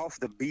tires were off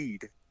the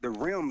bead. The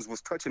rims was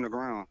touching the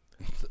ground.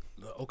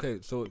 Okay,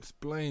 so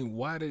explain,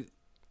 why did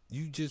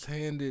you just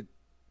handed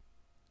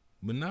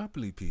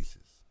Monopoly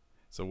pieces?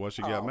 So what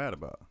she got mad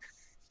about?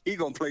 He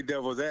gonna play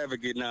devil's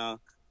advocate now.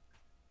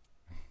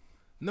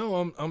 No,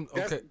 I'm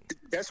okay.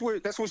 That's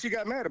what she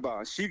got mad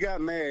about. She got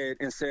mad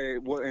and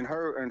said, well, in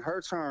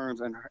her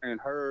terms and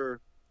her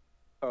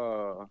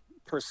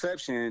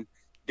perception,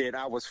 that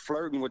I was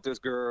flirting with this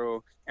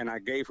girl and I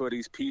gave her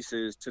these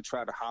pieces to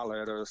try to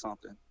holler at her or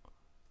something.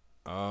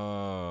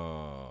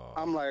 Oh.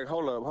 I'm like,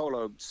 hold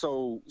up.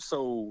 So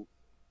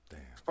Damn.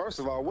 first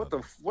of all, what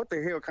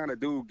the hell kind of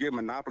dude give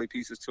Monopoly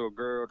pieces to a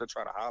girl to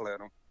try to holler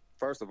at him?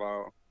 First of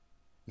all,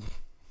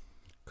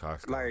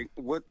 Costco. like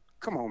what?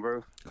 Come on,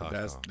 bro.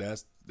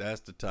 Costco.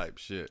 That's the type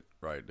shit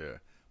right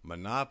there.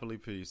 Monopoly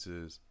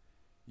pieces.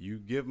 You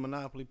give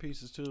Monopoly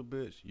pieces to a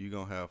bitch, you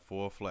gonna have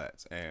 4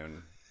 flats,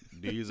 and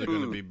these are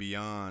gonna be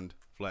beyond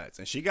flats.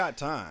 And she got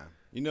time.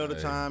 You know the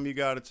time you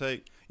gotta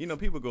take. You know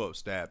people go up,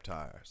 stab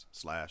tires,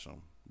 slash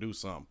them, do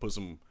something, put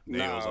some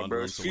nails under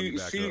them. So when you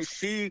back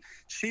up.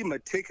 She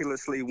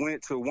meticulously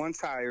went to one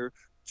tire,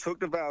 took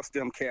the valve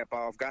stem cap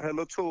off, got her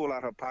little tool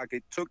out her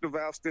pocket, took the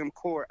valve stem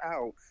core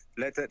out,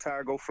 let that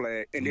tire go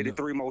flat, and did it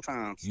 3 more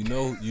times. You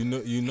know, a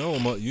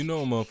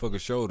motherfucker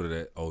showed her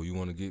that. Oh, you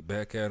want to get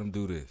back at him?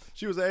 Do this.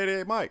 She was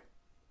 88 Mike.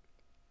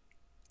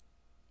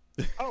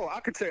 Oh, I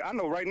could tell. I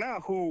know right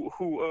now who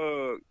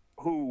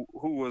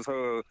was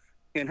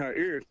in her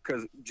ear,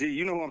 because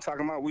you know who I'm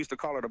talking about. We used to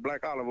call her the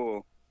Black Olive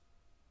Oil.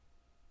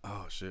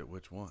 Oh shit,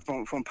 which one?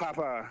 From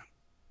Popeye.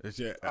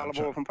 Yeah, Olive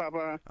oil from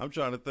Popeye. I'm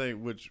trying to think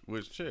which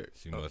chick.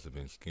 She must have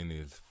been skinny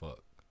as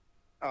fuck.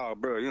 Oh,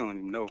 bro, you don't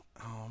even know.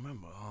 I don't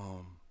remember.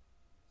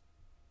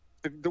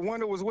 The one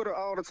that was with her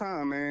all the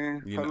time, man.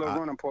 Her little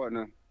running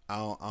partner. I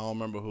don't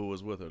remember who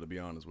was with her, to be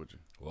honest with you.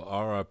 Well,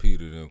 R.I.P.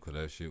 to them, because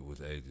that shit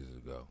was ages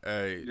ago.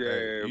 Hey,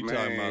 you man.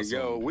 Talking about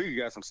yo, we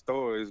got some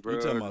stories, bro.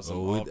 You talking about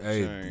some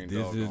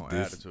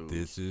attitude.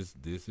 This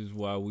is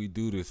why we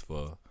do this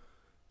for,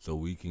 so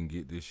we can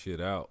get this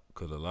shit out,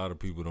 because a lot of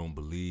people don't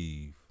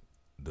believe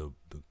the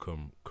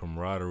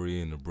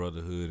camaraderie and the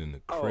brotherhood and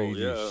the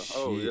craziest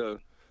shit.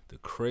 The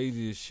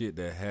craziest shit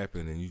that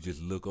happened, and you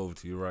just look over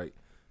to your right.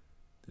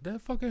 Did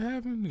that fucking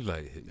happen? You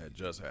like that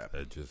just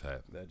happened.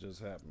 That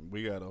just happened.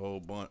 We got a whole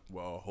bunch.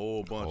 Well, a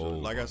whole bunch of.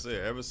 Like I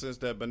said, ever since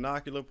that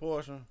binocular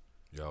portion,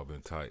 y'all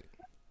been tight.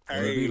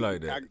 Hey, be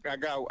like that.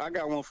 I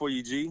got one for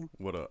you, G.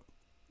 What up?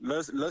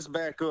 Let's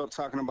back up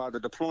talking about the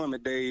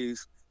deployment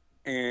days,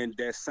 and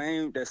that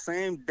same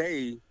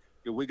day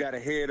that we got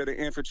ahead of the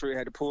infantry,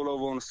 had to pull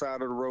over on the side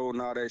of the road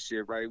and all that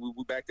shit, right? We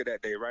back to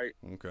that day, right?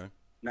 Okay.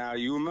 Now,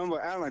 you remember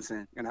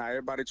Allenton and how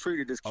everybody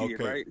treated this kid,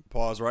 right?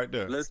 Pause right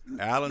there.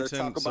 Allenton, let's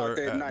talk about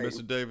that night.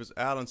 Mr. Davis,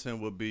 Allenton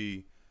would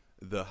be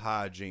the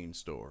hygiene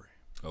story.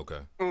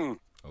 Okay.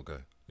 Okay.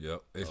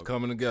 Yep. It's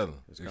coming together.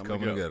 It's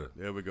coming together.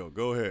 There we go.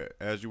 Go ahead,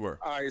 as you were.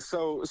 All right,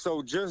 so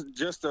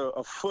just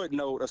a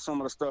footnote of some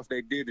of the stuff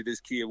they did to this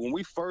kid. When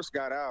we first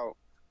got out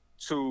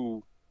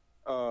to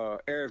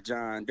Arif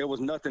John, there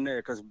was nothing there,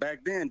 because back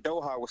then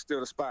Doha was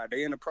still the spot.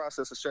 They in the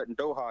process of shutting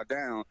Doha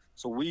down,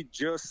 so we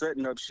just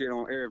setting up shit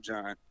on Arif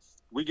John.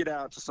 We get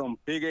out to some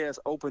big ass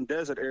open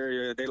desert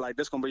area. They like,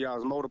 this gonna be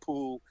y'all's motor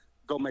pool.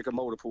 Go make a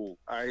motor pool.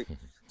 All right.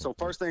 So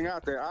first thing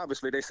out there,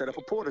 obviously they set up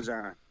a porta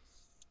john.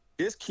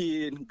 This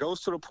kid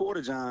goes to the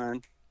porta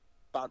john.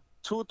 About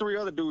 2 or 3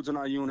 other dudes in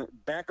our unit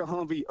back a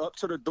Humvee up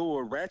to the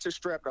door, ratchet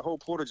strap the whole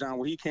porta john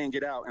where he can't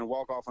get out, and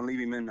walk off and leave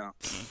him in there.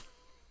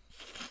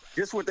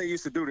 Guess what they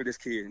used to do to this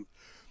kid?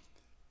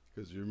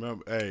 Because you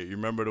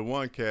remember the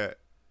one cat,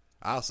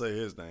 I'll say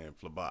his name,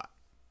 Flabat.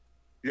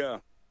 Yeah.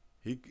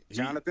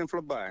 Jonathan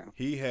Flabat.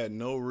 He had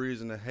no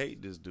reason to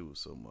hate this dude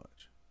so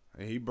much.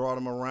 And he brought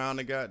him around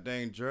the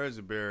goddamn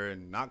Jersey Barrier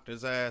and knocked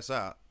his ass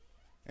out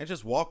and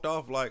just walked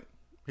off like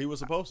he was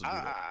supposed to do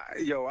that.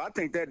 I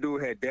think that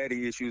dude had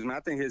daddy issues, man. I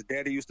think his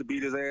daddy used to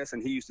beat his ass,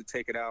 and he used to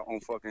take it out on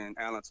fucking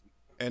Allenton.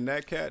 And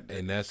that cat,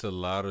 and that's a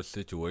lot of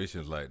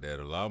situations like that.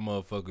 A lot of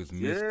motherfuckers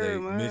miss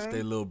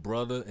their little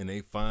brother, and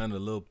they find a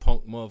little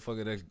punk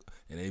motherfucker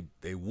and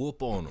they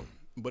whoop on them.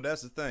 But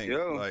that's the thing.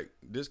 Yeah. Like,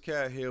 this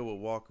cat here would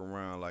walk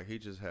around like he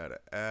just had an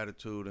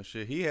attitude and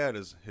shit. He had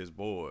his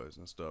boys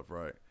and stuff,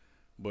 right?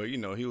 But you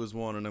know, he was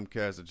one of them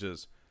cats that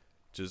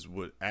just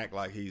would act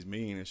like he's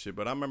mean and shit.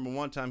 But I remember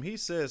one time he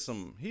said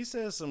some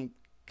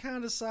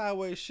kind of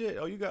sideways shit.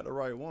 Oh, you got the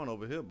right one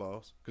over here,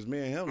 boss. Because me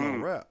and him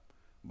don't rap.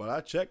 But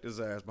I checked his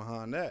ass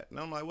behind that, and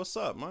I'm like, "What's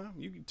up, man?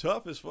 You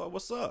tough as fuck.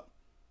 What's up?"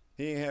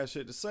 He ain't had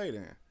shit to say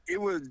then. It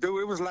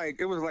was like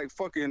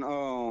fucking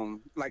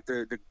like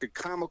the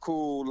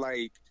comical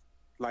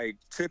like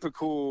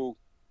typical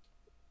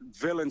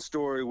villain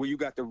story where you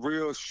got the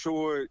real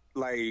short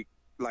like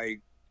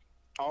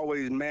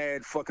always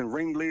mad fucking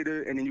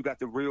ringleader, and then you got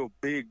the real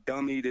big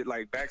dummy that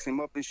like backs him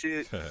up and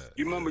shit.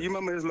 You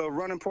remember his little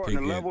running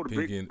partner, Level,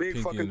 the big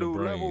fucking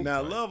dude, Level.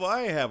 Now Level,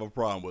 I ain't have a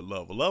problem with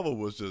Level.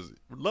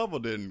 Level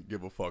didn't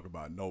give a fuck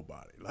about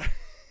nobody. Like,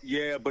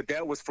 yeah, but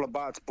that was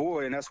Flabat's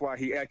boy, and that's why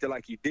he acted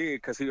like he did,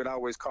 because he would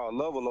always call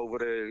Level over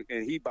there,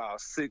 and he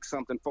about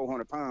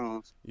 400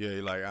 pounds.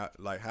 Yeah,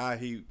 like how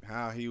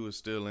he was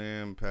still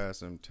in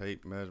passing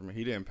tape measurement.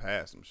 He didn't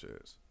pass some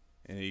shits,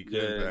 and he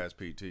couldn't pass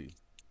PT.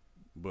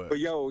 But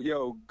yo,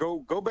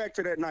 go back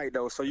to that night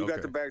though. So you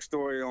got the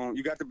backstory on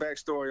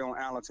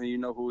Allenton. You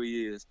know who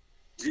he is.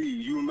 Gee,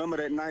 you remember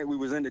that night we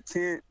was in the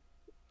tent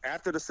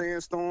after the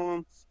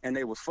sandstorm, and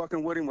they was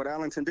fucking with him. What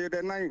Allington did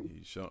that night.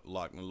 He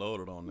locked and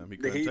loaded on them. He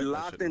couldn't take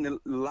locked that shit.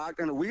 locked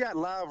in. We got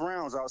live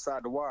rounds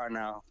outside the wire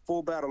now.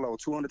 Full battle load,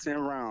 210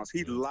 rounds.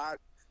 He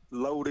locked,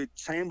 loaded,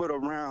 chambered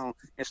around,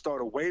 and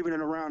started waving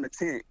it around the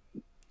tent.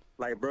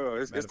 Like, bro,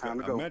 it's time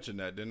to go. I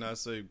mentioned that, didn't I?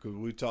 Say,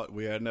 because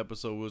we had an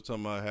episode we was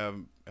talking about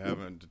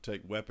having to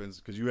take weapons,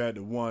 because you had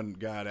the one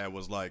guy that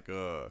was like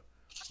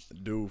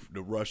dude,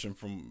 the Russian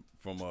from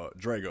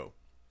Drago.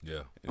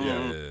 Yeah.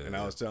 And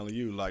I was telling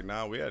you, like,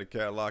 we had a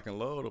cat lock and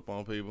load up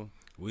on people.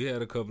 We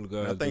had a couple of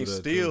guys. And I think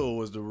Steele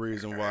was the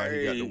reason why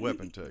he got the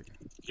weapon taken.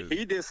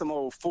 He did some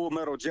old Full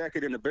Metal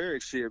Jacket in the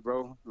barracks shit,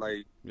 bro.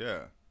 Like,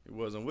 yeah. He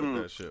wasn't with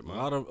that shit, man.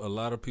 A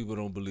lot of people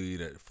don't believe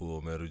that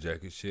Full Metal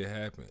Jacket shit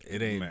happened.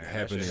 It ain't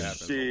happening.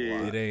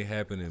 It ain't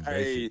happening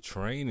basic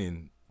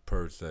training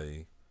per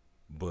se,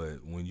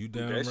 but when you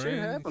down range, that shit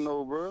happened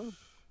though, bro.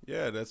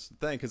 Yeah, that's the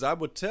thing. Because I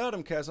would tell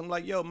them cats, I'm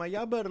like, yo, man,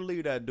 y'all better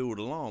leave that dude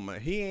alone,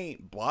 man. He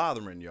ain't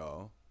bothering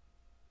y'all.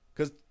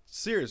 Because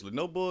seriously,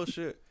 no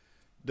bullshit.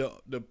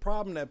 The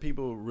problem that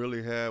people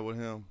really had with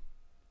him,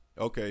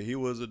 okay, he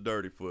was a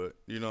dirty foot.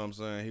 You know what I'm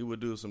saying? He would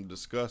do some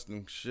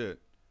disgusting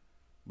shit.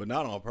 But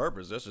not on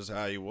purpose. That's just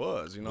how he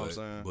was. You know what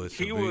I'm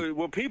saying?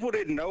 What people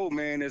didn't know,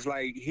 man, is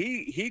like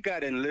he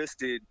got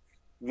enlisted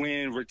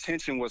when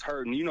retention was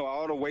hurting. You know,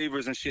 all the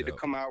waivers and shit that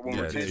come out when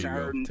retention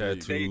hurting.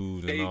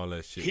 Tattoos and all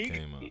that shit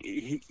came out.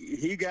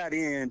 He got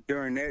in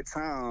during that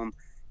time,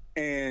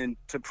 and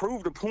to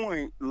prove the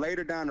point,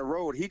 later down the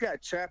road, he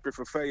got chaptered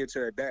for failure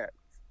to adapt.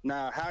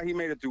 Now, how he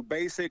made it through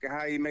basic and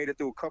how he made it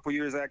through a couple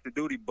years active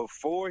duty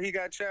before he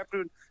got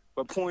chaptered.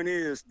 But point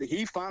is,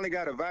 he finally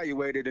got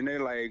evaluated, and they're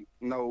like,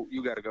 "No,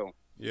 you got to go."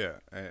 Yeah,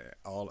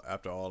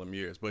 after all them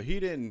years, but he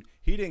didn't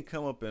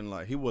come up in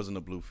like he wasn't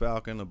a Blue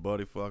Falcon, a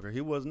buddy fucker. He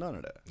was none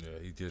of that. Yeah,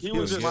 he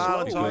was just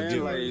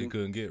smiling. He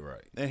couldn't get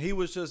right, and he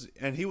was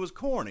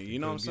corny. You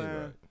know what I'm saying?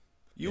 Right.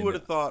 You would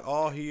have thought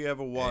all he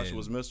ever watched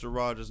was Mr.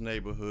 Rogers'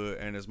 Neighborhood,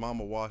 and his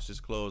mama washed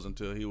his clothes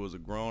until he was a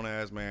grown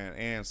ass man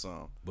and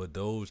some. But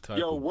those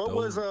type. What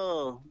was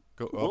the?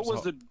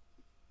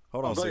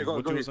 Hold on,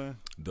 what you were saying?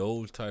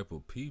 Those type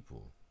of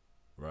people,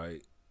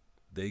 right?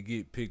 They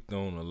get picked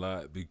on a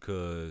lot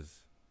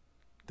because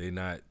they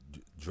not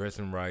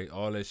dressing right,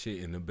 all that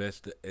shit. And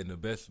the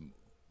best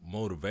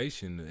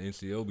motivation the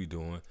NCO be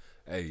doing,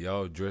 hey,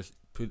 y'all dress,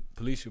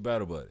 police your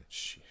battle buddy.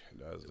 Shit,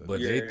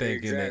 they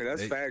thinking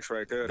that's facts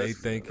right there. They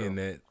thinking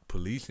that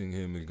policing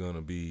him is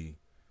gonna be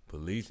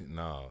policing.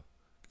 Nah.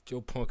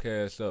 Your punk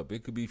ass up.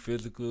 It could be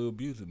physical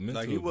abuse, mental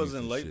like he wasn't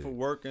abuse late shit. For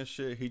work and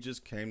shit. He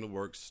just came to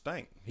work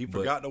stank. He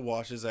forgot to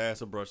wash his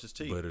ass or brush his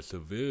teeth. But a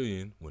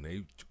civilian, when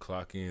they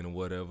clock in or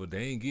whatever,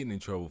 they ain't getting in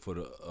trouble for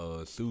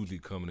the Susie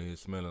coming in here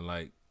smelling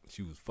like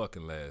she was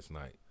fucking last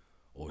night,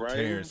 or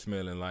Terrence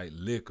smelling like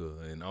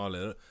liquor and all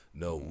that.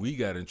 No, we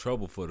got in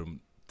trouble for them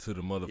to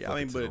the motherfucker. Yeah,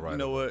 I mean, but you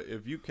know what?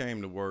 If you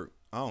came to work,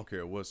 I don't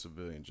care what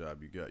civilian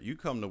job you got. You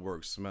come to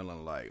work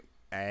smelling like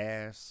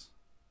ass.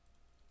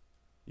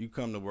 You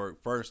come to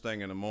work first thing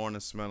in the morning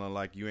smelling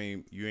like you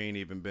ain't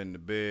even been to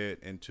bed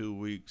in 2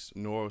 weeks,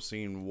 nor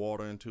seen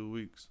water in 2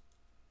 weeks.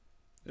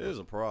 There's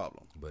a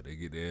problem. But they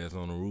get their ass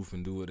on the roof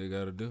and do what they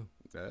got to do.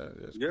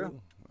 That's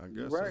cool. I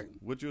guess. Right. So.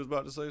 What you was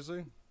about to say,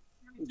 C?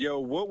 Yo,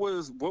 what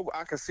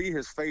I could see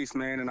his face,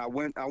 man, and I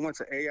went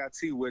to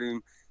AIT with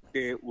him.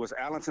 It was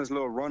Allenton's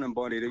little running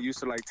buddy that used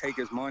to like take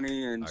his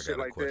money and shit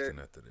like that. I got a question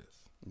after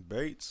this.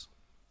 Bates.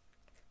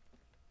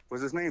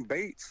 Was his name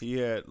Bates? He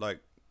had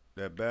like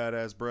that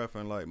badass breath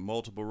and like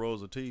multiple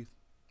rows of teeth.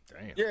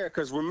 Damn. Yeah,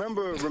 because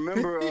remember,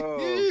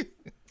 I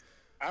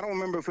don't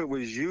remember if it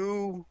was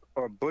you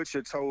or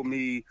Butcher told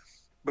me,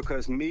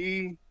 because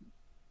me,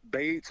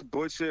 Bates,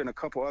 Butcher, and a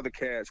couple other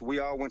cats, we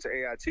all went to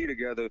AIT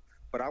together,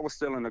 but I was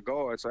still in the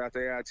Guard. So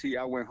after AIT,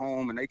 I went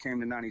home and they came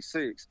to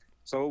 96.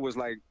 So it was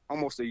like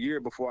almost a year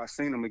before I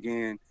seen them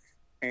again.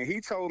 And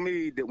he told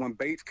me that when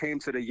Bates came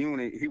to the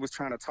unit, he was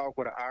trying to talk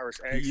with an Irish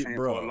accent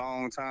for a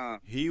long time.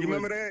 You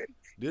remember that?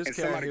 This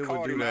cat here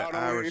would do that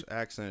Irish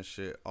accent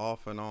shit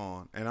off and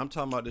on. And I'm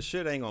talking about the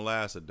shit ain't gonna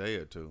last a day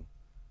or two.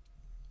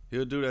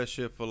 He'll do that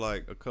shit for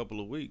like a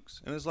couple of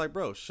weeks. And it's like,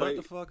 bro, shut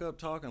the fuck up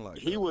talking like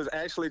that. He was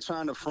actually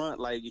trying to front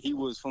like he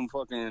was from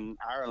fucking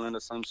Ireland or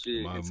some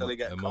shit until he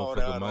got called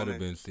out. That might have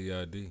been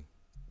CID.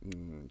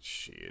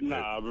 Shit.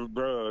 Nah,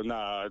 bro,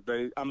 nah.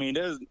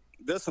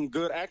 There's some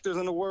good actors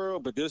in the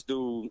world, but this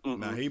dude.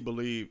 Nah, he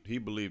believed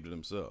it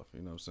himself.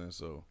 You know what I'm saying?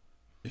 So.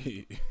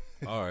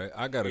 All right,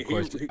 I got a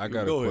question. I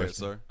got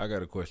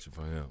a question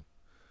for him.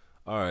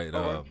 All right.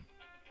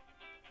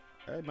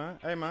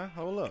 Hey man,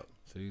 hold up.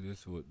 See,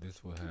 this what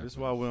happened. This is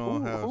why we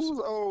don't have. Who's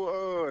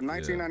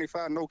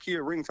 1995 Nokia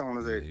ringtone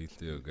is that? He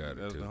still got it.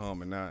 That's the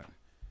homie, not.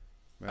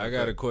 I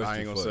got a question. I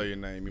ain't gonna say your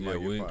name. You might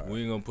get fired.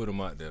 We ain't gonna put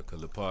him out there because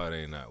the pod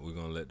ain't out. We're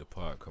gonna let the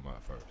pod come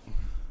out first.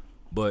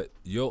 But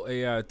your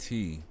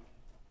AIT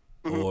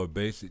or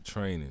basic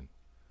training,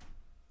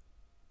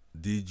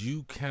 did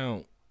you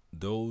count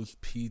those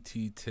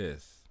PT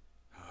tests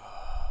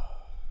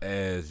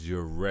as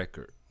your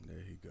record?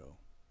 There you go.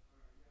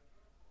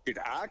 Did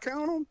I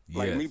count them?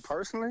 Like me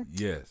personally?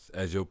 Yes,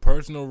 as your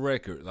personal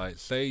record. Like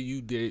say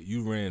you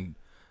ran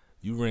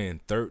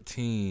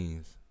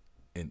 13s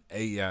in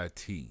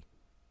AIT,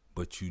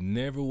 but you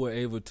never were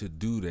able to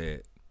do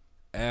that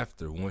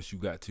after once you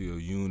got to your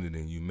unit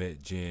and you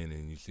met Jen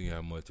and you see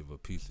how much of a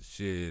piece of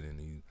shit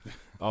and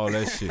all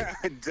that shit.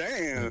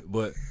 Damn.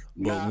 But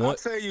nah, what? I'll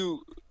tell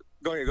you.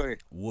 Go ahead.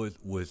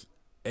 Was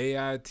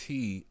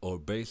AIT or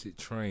basic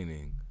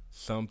training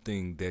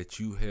something that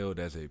you held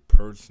as a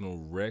personal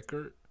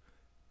record,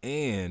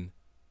 and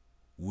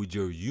would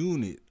your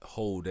unit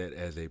hold that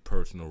as a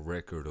personal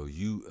record, or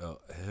you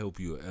help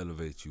you or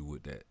elevate you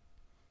with that?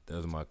 That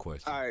was my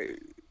question.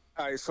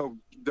 All right, so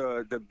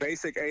the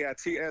basic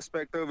AIT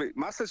aspect of it,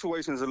 my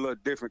situation is a little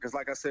different because,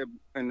 like I said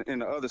in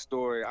the other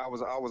story, I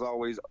was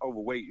always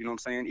overweight. You know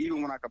what I'm saying?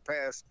 Even when I could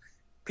pass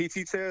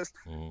PT test,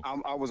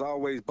 I was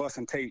always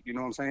busting tape. You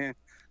know what I'm saying?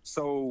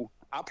 So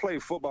I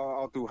played football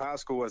all through high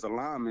school as a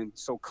lineman.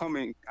 So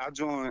I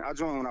joined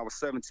when I was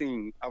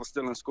 17. I was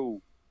still in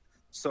school,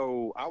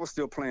 so I was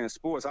still playing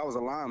sports. I was a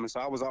lineman, so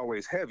I was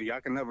always heavy. I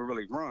could never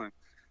really run.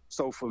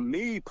 So for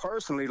me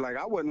personally, like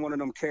I wasn't one of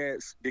them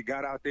cats that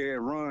got out there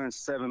and run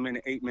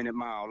 7-minute, 8-minute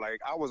mile. Like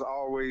I was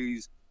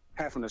always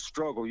having to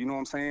struggle, you know what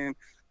I'm saying?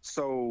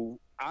 So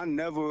I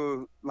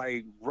never,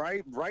 like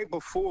right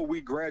before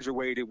we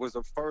graduated was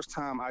the first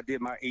time I did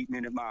my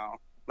 8-minute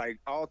mile. Like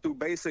all through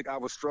basic, I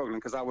was struggling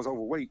because I was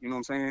overweight, you know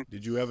what I'm saying?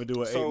 Did you ever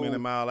do an 8-minute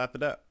mile after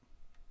that?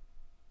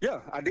 Yeah,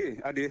 I did.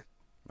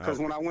 Because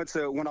when I went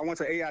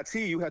to AIT,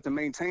 you had to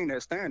maintain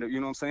that standard, you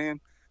know what I'm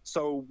saying?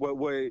 So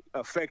what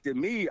affected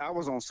me, I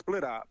was on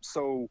split op.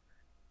 So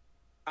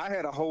I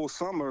had a whole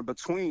summer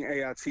between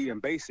AIT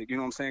and basic, you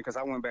know what I'm saying? Because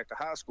I went back to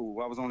high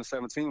school. I was only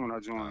 17 when I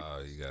joined.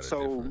 Oh, you got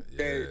so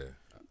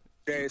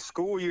that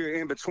school year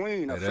in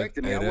between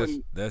affected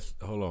me. That's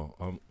hold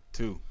on.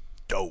 Too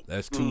dope.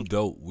 That's too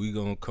dope. We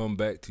gonna come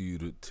back to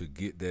you to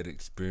get that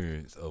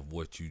experience of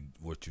what you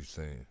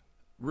saying.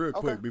 Real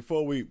quick,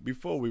 before we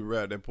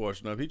wrap that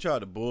portion up, he tried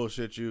to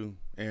bullshit you,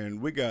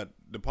 and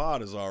the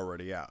pod is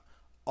already out.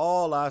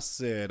 All I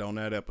said on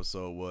that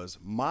episode was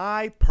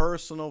my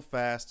personal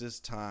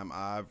fastest time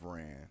I've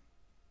ran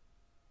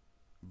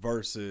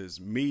versus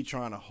me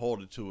trying to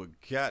hold it to a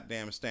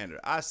goddamn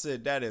standard. I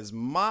said that is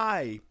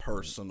my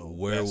personal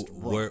best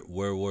run.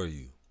 Where were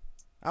you?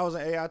 I was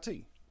in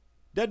AIT.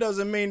 That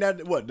doesn't mean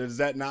that, what, does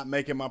that not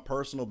make it my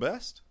personal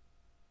best?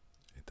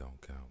 It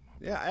don't count.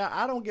 Yeah,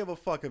 I don't give a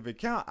fuck if it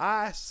count.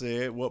 I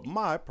said what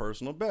my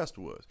personal best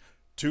was.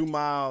 2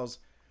 miles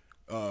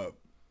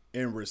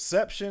in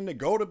reception to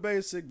go to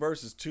basic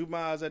versus 2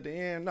 miles at the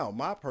end. No,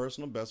 my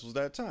personal best was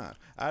that time.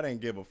 I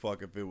didn't give a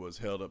fuck if it was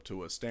held up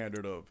to a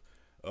standard of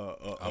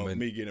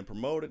me getting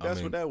promoted.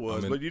 That's what that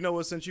was. But you know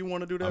what? Since you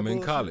want to do that, I'm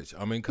in college.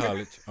 I'm in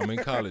college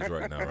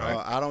right now,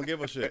 right? I don't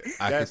give a shit.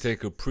 I can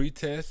take a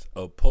pre-test,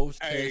 a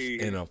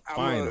post-test, and a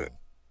final.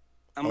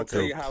 I'm gonna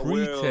tell you how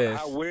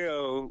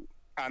well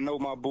I know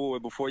my boy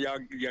before y'all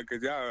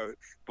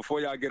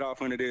get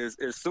off into this.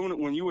 As soon as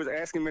when you was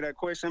asking me that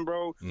question,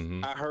 bro,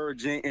 I heard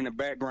Jen in the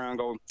background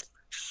go,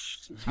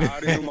 I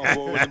knew my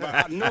boy was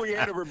about. I knew he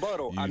had a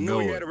rebuttal. I knew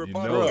he had a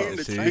rebuttal in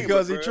the chamber,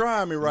 because he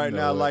trying me right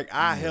now. Like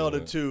I held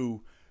it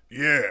to,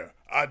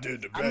 I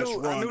did the best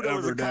run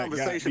ever that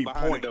got me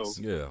points.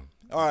 Yeah.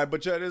 All right,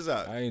 but check this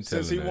out.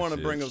 Since he want to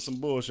shit. bring up some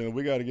bullshit,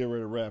 we got to get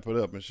ready to wrap it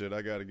up and shit.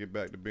 I got to get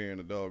back to being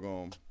a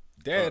doggone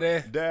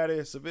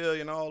daddy,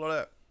 civilian, all of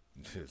that.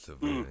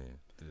 Civilian.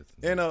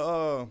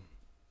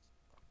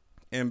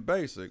 In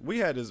basic, we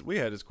had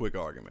this quick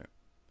argument.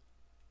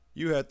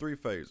 You had 3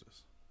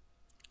 phases.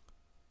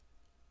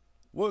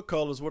 What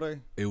colors were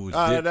they? It was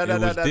different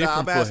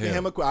I'm asking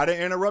him a question. I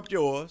didn't interrupt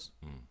yours.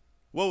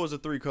 What was the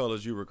 3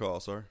 colors you recall,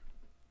 sir?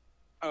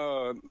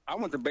 I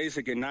went to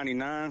basic in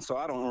 '99, so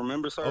I don't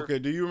remember, sir. Okay,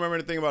 do you remember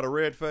anything about a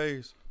red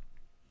phase,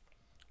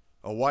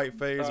 a white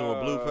phase, or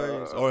a blue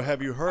phase, or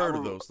have you heard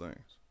of those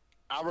things?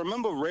 I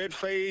remember red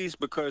phase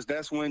because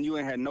that's when you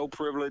ain't had no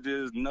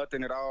privileges,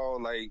 nothing at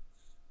all. Like,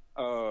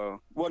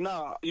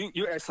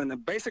 you asking the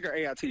basic or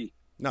AIT?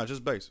 No,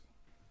 just basic.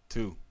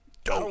 2.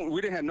 We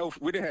didn't have no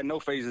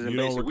phases in you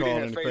basic. Don't We recall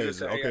didn't any have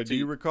phases. Okay, AIT. do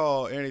you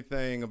recall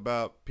anything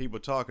about people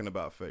talking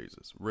about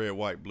phases? Red,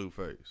 white, blue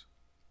phase.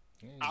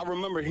 I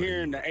remember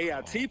hearing the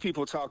AIT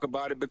people talk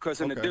about it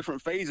because in the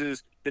different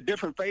phases,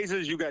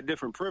 you got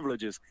different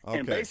privileges.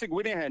 In basic,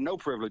 we didn't have no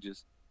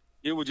privileges.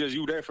 It was just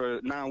you there for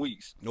 9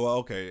 weeks. Well,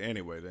 okay.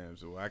 Anyway, then,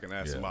 so I can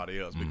ask somebody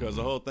else because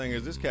the whole thing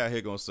is this cat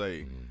here gonna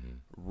say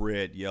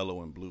red,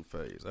 yellow, and blue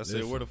phase. I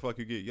said, where the fuck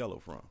you get yellow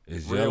from?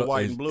 Red,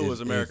 white, and blue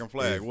is American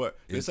flag. What?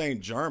 This ain't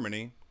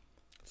Germany.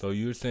 So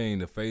you're saying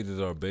the phases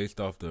are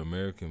based off the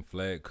American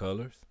flag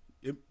colors?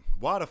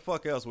 Why the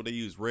fuck else would they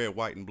use red,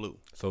 white, and blue?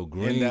 So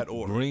green, in that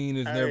order. Green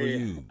is never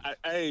used.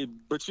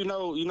 But you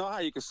know how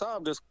you can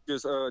solve this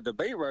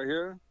debate right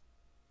here?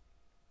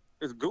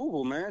 It's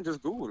Google, man.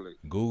 Just Google it.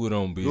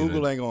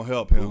 Google ain't gonna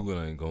help him.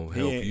 Google ain't gonna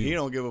help you. He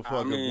don't give a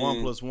fuck if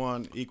 1 +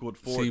 1 = 14.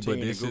 See, but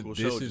Google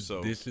shows you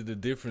so. This is the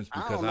difference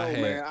because I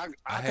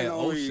had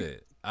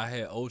OSAT. I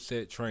had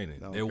OSET training.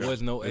 Don't There care.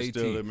 was no It's AT.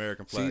 still the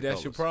American flag See, that's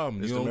colors. your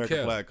problem. It's You the don't American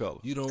care. flag colors.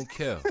 You don't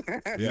care.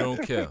 You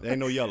don't care. There ain't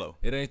no yellow.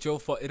 It ain't your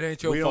fault. It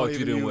ain't your We don't fault you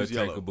even didn't wear use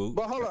yellow. tanker boot.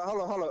 But hold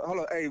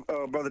on. Hey,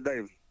 brother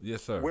Dave,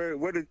 Yes, sir.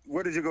 where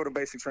did you go to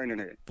basic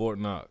training at? Fort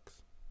Knox.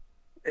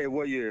 At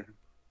what year?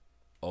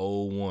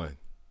 01.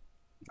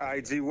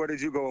 IG, where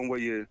did you go and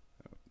what year?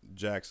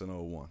 Jackson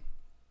 01.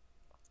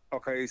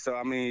 Okay, so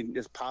I mean,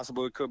 it's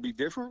possible it could be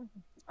different.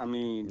 I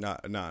mean, Nah.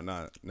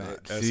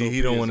 See,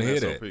 he don't want to hear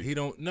SOP. that. He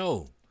don't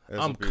know.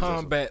 I'm SOP.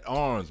 combat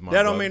arms, my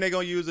That don't brother. mean they're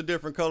gonna use the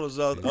different colors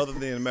other than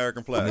the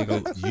American flag.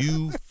 Nigga,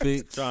 you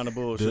fix Trying to the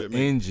bullshit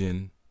me.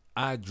 engine.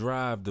 I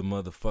drive the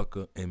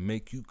motherfucker and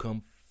make you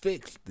come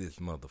fix this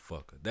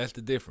motherfucker. That's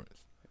the difference.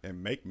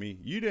 And make me.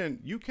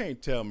 You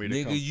can't tell me to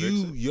Nigga, come fix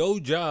it. your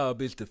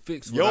job is to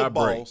fix what Your I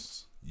break.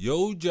 boss.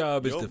 Your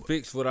job is Your to bo-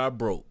 fix what I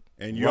broke.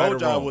 And your Right or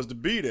job wrong. was to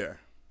be there.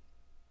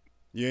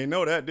 You ain't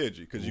know that, did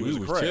you? Because you We was a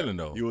was crab. chilling,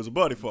 though. You was a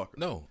buddy fucker.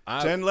 No,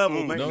 10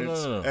 level no,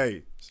 maintenance. no.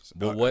 Hey,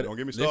 But what? Don't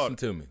get me Listen started.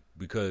 to me,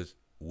 because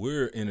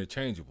we're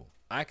interchangeable.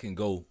 I can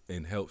go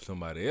and help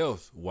somebody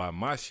else while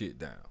my shit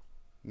down.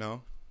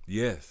 No,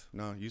 Yes.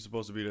 you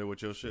supposed to be there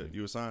with your shit.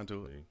 You assigned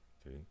to it.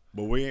 See?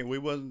 But we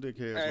wasn't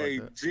dickheads hey,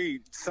 like that. G,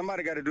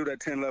 somebody got to do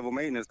that 10 level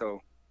maintenance though.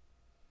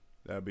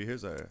 That'd be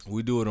his ass.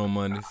 We do it on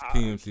Mondays,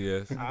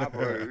 PMCS.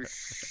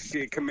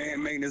 Shit,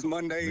 command maintenance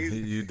Mondays.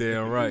 You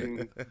damn right.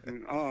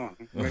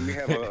 Make me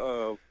have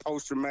a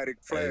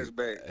post-traumatic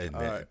flashback. Hey,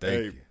 All right,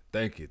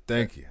 Thank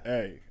you.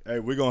 Hey,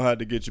 we're gonna have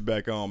to get you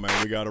back on,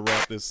 man. We gotta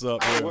wrap this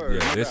up. Oh, Here. word.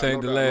 Yeah, No this doubt,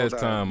 ain't no the doubt, no last doubt.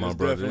 time, my This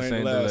brother. definitely This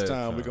ain't ain't the last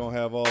time. We're gonna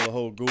have all the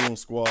whole Goon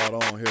Squad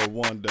on here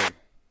one day.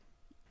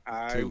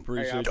 I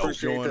Appreciate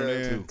appreciate you joining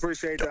in.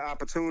 Appreciate the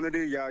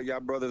opportunity. Y'all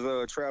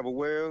brothers travel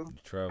well.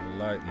 Travel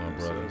light, my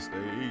brother.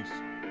 Stay east.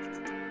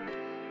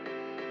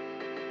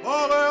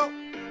 All out.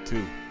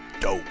 2.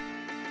 Dope.